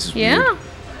 This is Yeah. weird.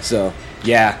 So,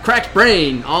 yeah. Cracked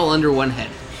brain, all under one head.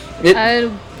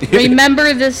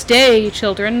 Remember this day,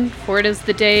 children, for it is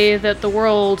the day that the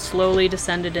world slowly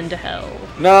descended into hell.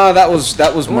 No, that was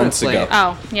wanna months play ago. it.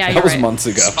 Oh, yeah, That you're was right. months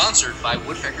ago. Sponsored by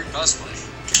Woodpecker Cosplay.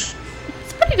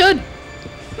 It's pretty good.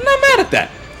 I'm not mad at that.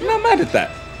 I'm not mad at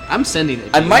that. I'm sending it.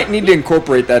 I might need to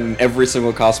incorporate that in every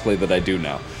single cosplay that I do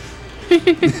now.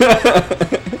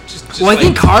 Well, I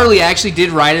think Carly actually did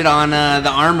write it on the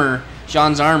armor,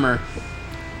 Jean's armor.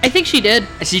 I think she did.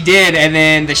 She did, and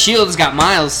then the shield's got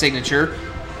Miles' signature.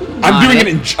 I'm doing it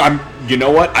in. You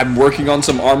know what? I'm working on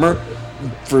some armor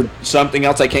for something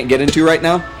else I can't get into right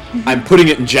now. I'm putting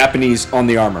it in Japanese on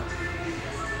the armor.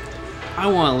 I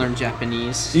want to learn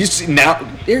Japanese. You see, now,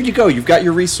 there you go. You've got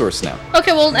your resource now.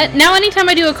 Okay, well, now anytime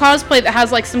I do a cosplay that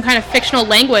has, like, some kind of fictional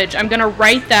language, I'm gonna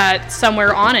write that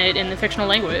somewhere on it in the fictional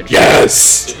language.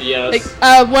 Yes. Yes.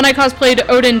 Like, when I cosplayed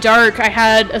Odin Dark, I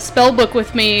had a spell book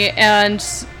with me, and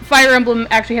Fire Emblem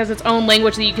actually has its own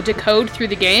language that you could decode through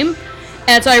the game.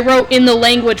 And so I wrote in the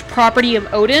language property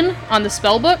of Odin on the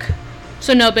spell book,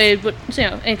 so nobody would,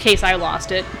 in case I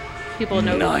lost it, people would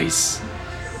know Nice.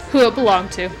 who it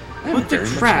belonged to. I'm What the very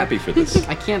much crap? happy for this.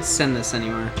 I can't send this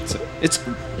anywhere. It's.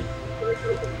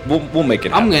 We'll make it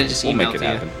I'm happen. gonna just We'll email make it to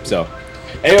you. happen. So,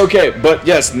 okay, but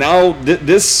yes, now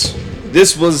this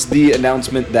was the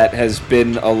announcement that has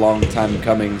been a long time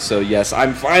coming. So yes,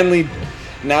 I'm finally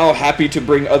now happy to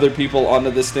bring other people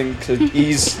onto this thing to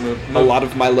ease a lot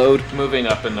of my load. Moving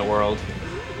up in the world.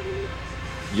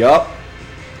 Yup.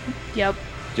 Yep.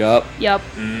 Yup. Yep.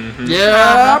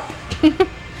 Yeah.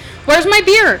 Where's my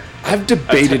beer? I've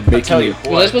debated I'll tell making you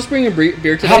it. Was I supposed to bring a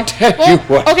beer today? I'll tell you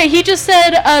Well, what. okay, he just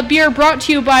said beer brought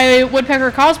to you by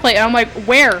Woodpecker Cosplay, and I'm like,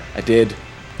 where? I did.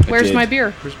 Where's my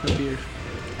beer? Where's my beer?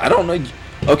 I don't know.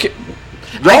 Okay.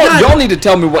 got- Y'all need to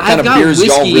tell me what kind I've of got beers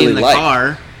whiskey y'all really in the like.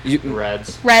 car.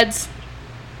 Reds. Reds.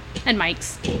 And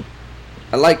Mike's.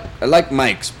 I like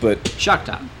Mike's, but Shock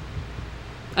Top.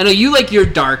 I know you like your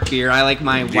dark beer. I like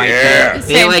my white Yeah. beer.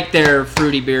 They Same. like their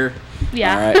fruity beer.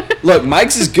 Yeah. All right. Look,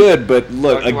 Mike's is good, but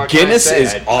look, What a can I Guinness say?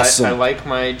 is I awesome. like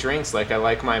my drinks like I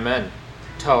like my men.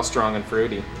 Tall, strong, and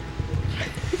fruity.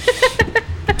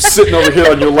 Sitting over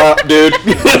here on your lap, dude.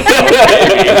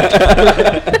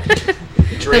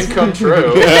 Dream come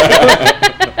true.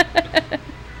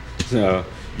 So,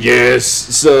 yes.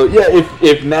 So yeah,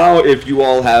 if you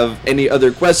all have any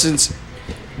other questions,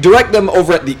 direct them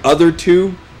over at the other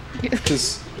two.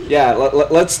 Because yeah,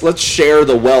 let's share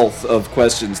the wealth of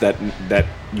questions that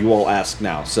you all ask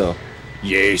now. So,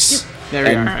 yes. There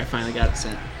we And are. I finally got it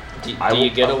sent. Do I you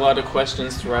will- get a lot of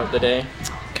questions throughout the day?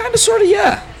 Kind of, sort of,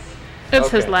 yeah. That's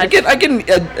his Okay. life. I can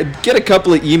get a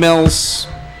couple of emails.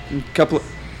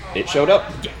 It showed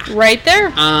up. Right there.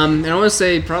 And I want to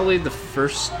say probably the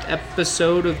first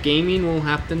episode of gaming will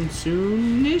happen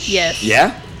soonish. Yes.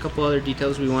 Yeah. A couple other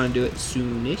details we want to do it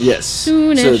soonish. Yes.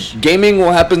 Soonish. So gaming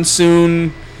will happen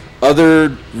soon.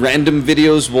 Other random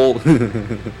videos will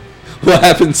will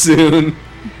happen soon.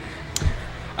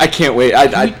 I can't wait.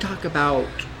 Can we talk about?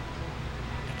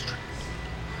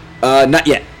 Not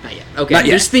yet. Not yet. Okay. Not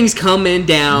yet. There's things coming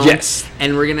down. Yes.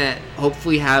 And we're gonna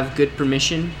hopefully have good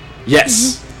permission,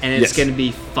 Yes. and it's Yes. gonna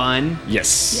be fun.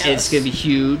 Yes. Yeah. It's gonna be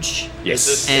huge. Yes.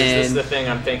 Is this And- the thing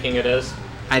I'm thinking it is?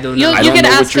 I don't You, know. I you don't could know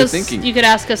what ask you're us. thinking. You could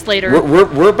ask us later.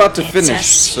 We're about to finish.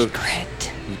 So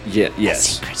secret. yeah.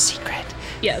 Yes. Secret.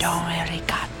 Yes. Don't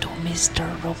arigato, Mr.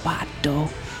 Roboto.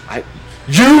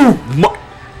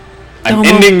 I'm Domo.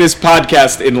 ending this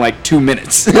podcast in like 2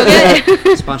 minutes.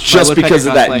 Sponsored by Just Woodpecker because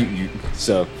of that. Cosplay.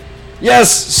 So,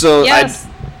 yes. So Yes.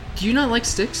 Do you not like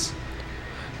Styx?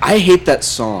 I hate that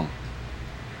song.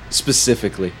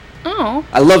 Specifically, Oh.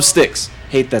 I love Styx.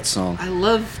 Hate that song. I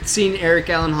love seeing Eric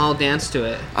Allen Hall dance to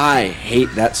it. I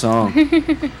hate that song.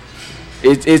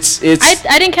 It's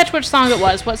I didn't catch which song it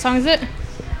was. What song is it?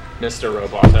 Mr.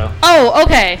 Roboto. Oh,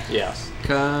 okay. Yes.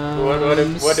 Come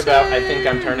What about I think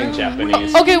I'm turning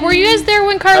Japanese? Okay, were you guys there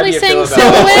when How do Carly you sang feel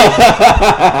Silhouette?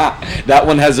 that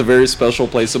one has a very special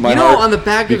place in my You know, heart. on the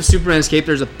back of Superman Escape,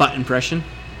 there's a butt impression.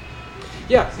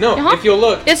 Yeah, no, Uh-huh. if you'll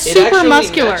look, It's it super actually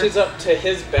muscular. matches up to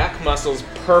his back muscles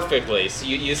perfectly. So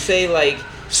you say, like,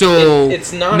 So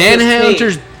it's not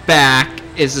Manhunter's his back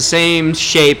is the same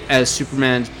shape as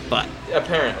Superman's butt.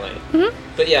 apparently. Mm-hmm.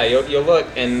 But yeah, you'll look,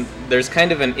 and there's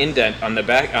kind of an indent on the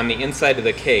back, on the inside of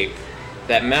the cape,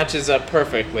 that matches up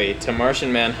perfectly to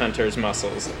Martian Manhunter's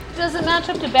muscles. Does it match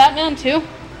up to Batman too?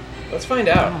 Let's find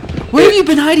out. Where have you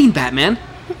been hiding, Batman?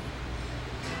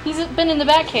 He's been in the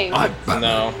Batcave.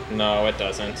 No, it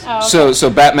doesn't. Oh, okay. So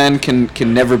Batman can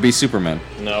never be Superman.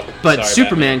 No. But sorry,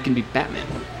 Superman can be Batman.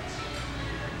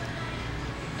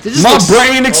 This just My looks-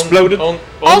 brain exploded.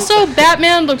 Also,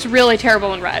 Batman looks really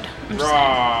terrible in red.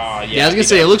 Raw. Yeah, I was gonna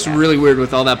say it looks really weird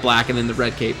with all that black and then the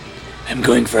red cape. I'm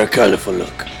going for a colorful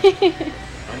look.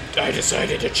 I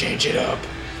decided to change it up.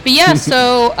 But yeah,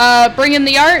 so bring in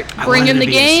the art, I bring wanted in to the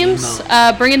be a games,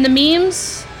 Zemo. bring in the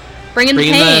memes, bring in the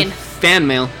Bring pain. in the fan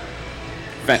mail.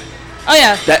 Oh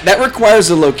yeah, That requires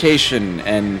a location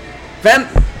and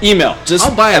email. Just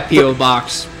I'll buy a PO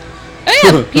box. oh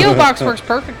yeah, the PO box works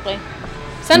perfectly.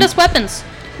 Send us weapons.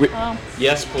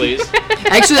 Yes, please.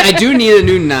 Actually, I do need a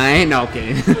new knife. No,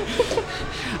 okay.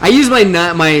 I use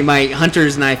my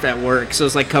hunter's knife at work, so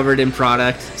it's like covered in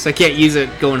product, so I can't use it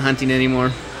going hunting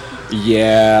anymore.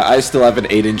 yeah, I still have an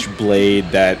 8-inch blade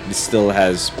that still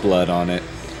has blood on it.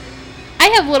 I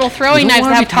have little throwing You knives don't that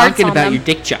wanna have be parts talking on about them. your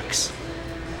dick chucks.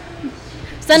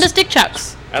 Send us dick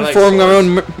chucks. I like Perform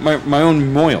swords. my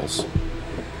own moils.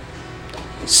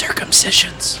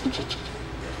 Circumcisions.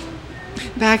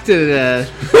 Back to the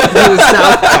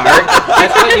South Park. I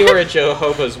thought you were a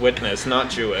Jehovah's Witness, not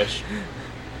Jewish.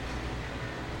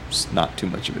 It's not too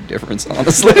much of a difference,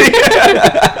 honestly.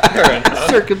 Fair enough.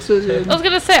 Circumcision. I was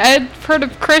gonna say I've heard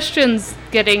of Christians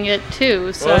getting it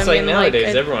too. So Well, it's I like mean, nowadays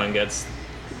like, everyone gets.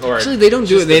 Or Actually, they don't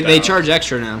do just it. They about. charge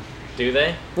extra now. Do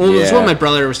they? Well, that's Yeah. what my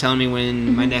brother was telling me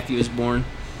when my nephew was born.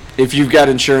 If you've got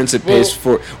insurance, it pays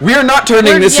Well, for. We are not turning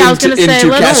We're- this yeah, I was into, gonna say, into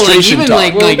let's- No, like, castration even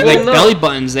talk. like Well, no. belly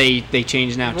buttons, they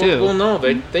change now too. Well, no,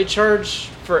 they charge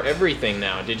for everything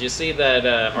now. Did you see that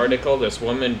article? This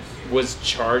woman was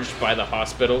charged by the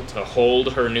hospital to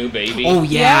hold her new baby. Oh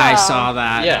yeah, I Yeah. saw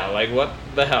that. Yeah, like what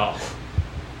the hell?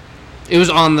 It was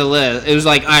on the list. It was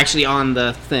like actually on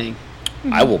the thing.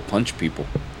 I will punch people.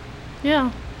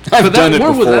 yeah. I've But done it where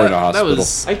was before that? in a hospital. That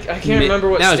was I can't remember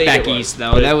what that was state back it was, east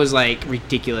though. but- That was like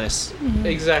ridiculous.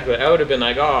 Exactly. I would have been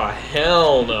like, oh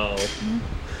hell no,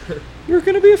 You're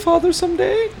gonna be a father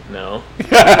someday. no.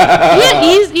 Yeah,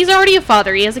 he's already a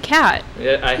father. He has a cat.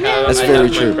 Yeah, I have. That's I very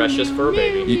have true. my precious fur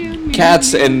baby.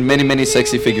 Cats and many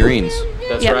sexy figurines.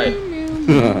 That's Yep.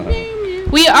 right.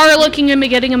 We are looking into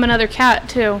getting him another cat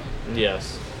too.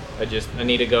 Yes. I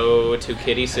need to go to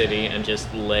Kitty City and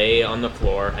just lay on the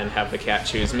floor and have the cat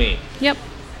choose me. Yep.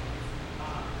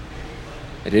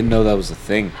 I didn't know that was a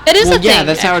thing. It is a thing. yeah,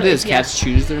 that's how it actually, is. yeah. Cats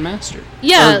choose their master.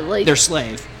 Yeah, Or like their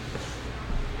slave.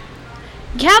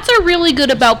 cats are really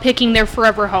good about picking their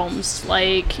forever homes.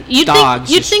 Like you'd Dogs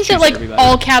think just that choose like everybody.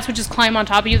 all cats would just climb on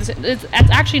top of you. It's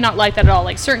actually not like that at all.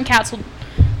 Like certain cats will,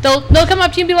 they'll come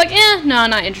up to you and be like, no,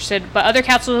 not interested. But other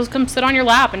cats will just come sit on your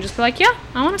lap and just be like, yeah,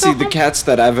 I want to go See, the home. cats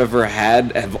that I've ever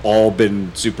had have all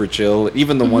been super chill.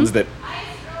 Even the ones that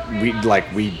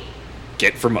we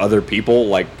get from other people,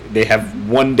 like they have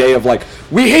one day of like,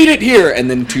 we hate it here, and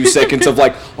then 2 seconds of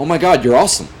like, oh my god, you're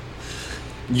awesome.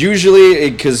 Usually,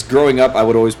 because growing up, I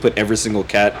would always put every single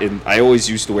cat in. I always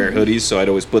used to wear hoodies, so I'd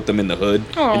always put them in the hood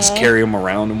and just Aw. carry them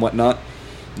around and whatnot.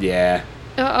 Yeah.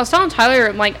 I was telling Tyler,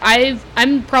 I'm like,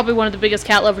 I'm probably one of the biggest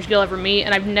cat lovers you'll ever meet,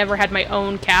 and I've never had my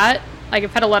own cat. Like,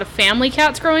 I've had a lot of family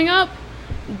cats growing up,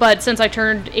 but since I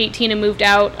turned 18 and moved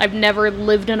out, I've never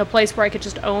lived in a place where I could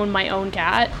just own my own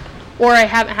cat, or I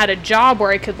haven't had a job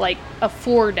where I could, like,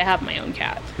 afford to have my own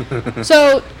cat.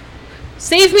 So,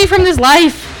 save me from this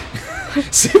life.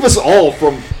 Save us all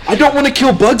from. I don't want to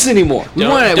kill bugs anymore. We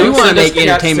Don't- want to don't send us make cats to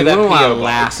entertainment. We that don't want P.O. to box.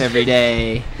 laugh every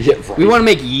day. Yeah, right. We want to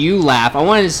make you laugh. I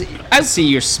want to see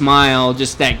your smile.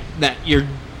 Just that your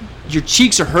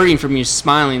cheeks are hurting from you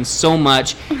smiling so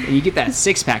much, and you get that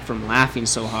six pack from laughing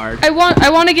so hard. I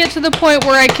want to get to the point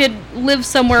where I could live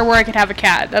somewhere where I could have a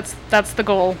cat. That's the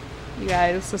goal, you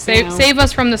guys. So save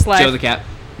us from this life. Joe the cat.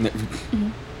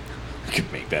 I could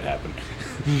make that happen.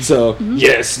 So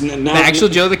yes, The actual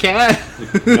Joe the cat.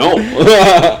 no.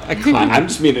 I'm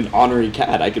just being an honorary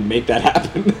cat. I can make that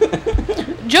happen.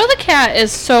 Joe the cat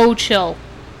is so chill.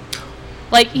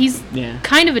 Like he's Yeah.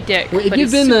 kind of a dick. Have but you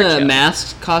he's been super to chill.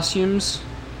 masked costumes?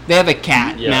 They have a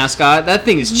cat Yeah. mascot. That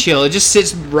thing is chill. It just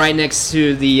sits right next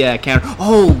to the counter.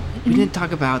 Oh, we didn't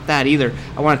talk about that either.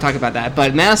 I want to talk about that.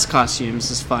 But mask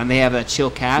costumes is fun. They have a chill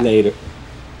cat. Later.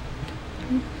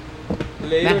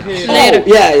 Later. Later.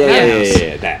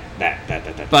 Yeah.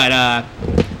 That. But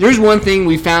there's one thing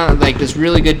we found, like this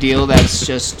really good deal that's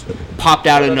just popped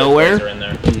out of Are nowhere. in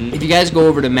there. If you guys go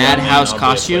over to Madhouse I'll do it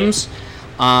Costumes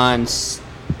on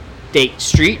State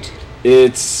Street,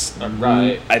 It's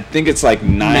Right. I think it's like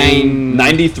Nine-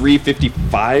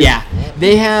 93.55. yeah,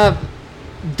 they have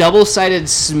double-sided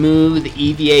smooth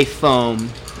EVA foam.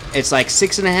 It's like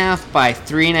 6.5 by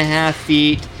 3.5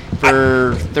 feet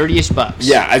for 30-ish bucks.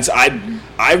 Yeah,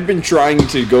 I've been trying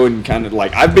to go and kind of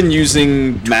like I've been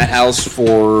using Madhouse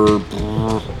for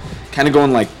kind of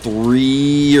going like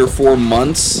 3 or 4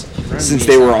 months since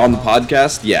they were on the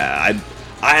podcast. Yeah,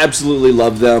 I absolutely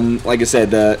love them. Like I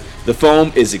said, the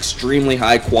foam is extremely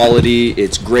high quality.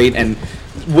 It's great, and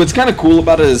what's kind of cool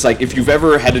about it is like if you've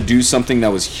ever had to do something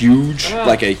that was huge,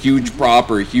 like a huge prop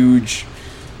or a huge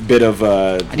bit of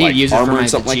I need to like use it for armor my and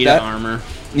something like Vegeta that. armor.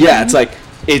 Yeah, it's like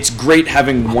it's great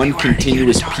having one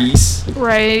continuous piece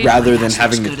Right. rather than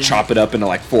having to chop it up into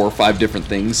like 4 or 5 different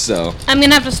things. So I'm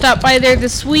gonna have to stop by there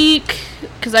this week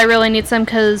because I really need some.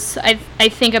 Because I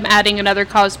think I'm adding another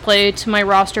cosplay to my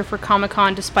roster for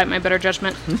Comic-Con, despite my better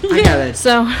judgment. I gotta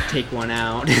So take one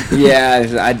out.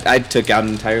 yeah, I took out an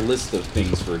entire list of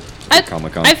things for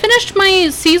Comic Con. I finished my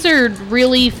Caesar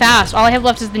really fast. All I have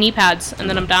left is the knee pads, and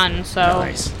then I'm done. So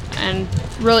Nice. and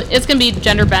really, it's gonna be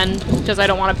gender bend because I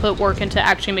don't want to put work into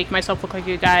actually making myself look like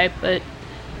a guy. But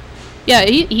yeah,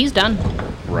 he's done.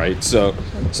 Right. So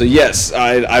yes,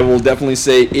 I will definitely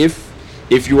say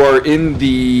if you are in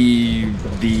the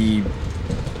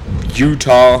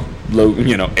Utah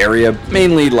area,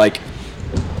 mainly like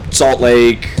Salt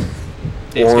Lake,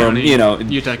 Davis or County,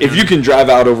 Utah if you County. can drive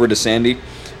out over to Sandy,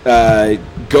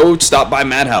 go stop by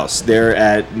Madhouse. They're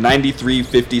at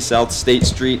 9350 South State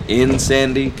Street in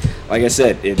Sandy. Like I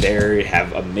said, they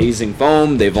have amazing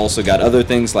foam. They've also got other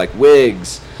things like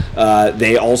wigs.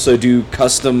 They also do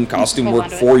custom costume Hold work on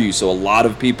to it. for you, so a lot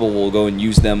of people will go and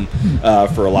use them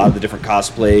for a lot of the different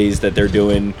cosplays that they're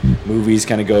doing. Movies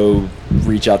kind of go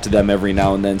reach out to them every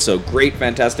now and then. So great,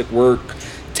 fantastic work.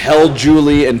 Tell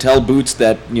Julie and tell Boots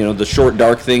that the short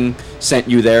dark thing sent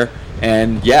you there,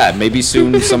 and yeah, maybe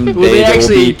soon someday Will they there will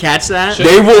actually be. catch that?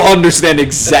 They will understand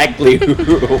exactly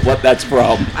what that's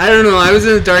from. I don't know. I was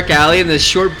in a dark alley and the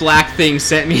short black thing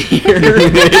sent me here.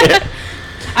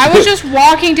 I was just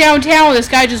walking downtown and this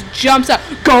guy just jumps up.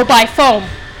 Go buy foam.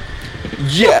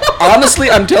 Yeah, honestly,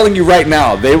 I'm telling you right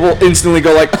now, they will instantly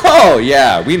go like, "Oh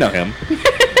yeah, we know him."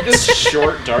 This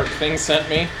short dark thing sent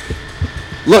me.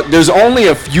 Look, there's only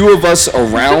a few of us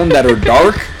around that are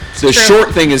dark. The True.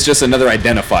 short thing is just another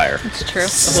identifier. It's true.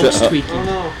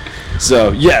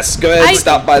 So yes, go ahead,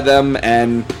 stop by them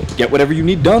and get whatever you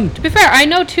need done. To be fair, I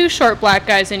know 2 short black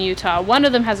guys in Utah. One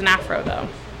of them has an afro, though.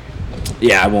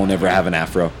 Yeah, I won't ever have an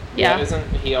afro. Yeah. Isn't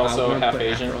he also half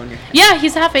Asian? Yeah,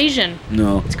 he's half Asian.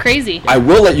 No. It's crazy. I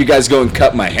will let you guys go and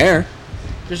cut my hair.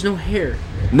 There's no hair.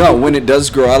 No, when it does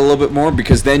grow out a little bit more,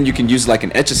 because then you can use like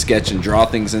an Etch-a-Sketch and draw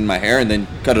things in my hair and then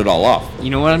cut it all off. You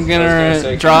know what I'm I was gonna gonna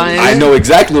say, draw in? I know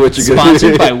exactly what you're going to do.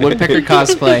 Sponsored by Woodpecker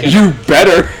Cosplay. You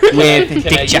better. With Can I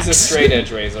Dick use a Jacks. straight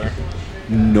edge razor?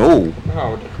 No.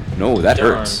 Oh, No, that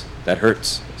Darn. hurts. That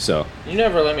hurts. So. you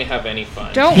never let me have any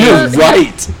fun. Don't You're hurt.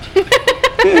 right.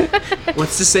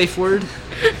 What's the safe word?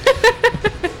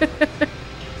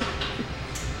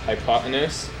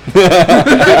 Hypotenuse?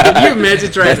 Can you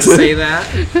imagine trying to say that?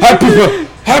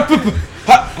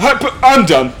 I'm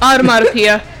done.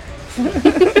 Automatopoeia.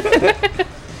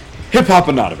 Hip Hop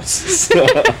Anonymous.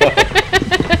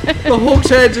 The whole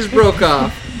head just broke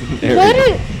off.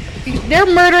 They're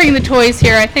murdering the toys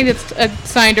here. I think it's a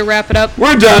sign to wrap it up.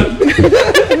 We're done.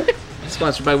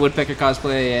 Sponsored by Woodpecker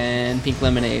Cosplay and Pink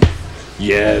Lemonade.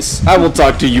 Yes. I will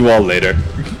talk to you all later.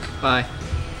 Bye.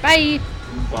 Bye.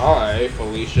 Bye,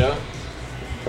 Felicia.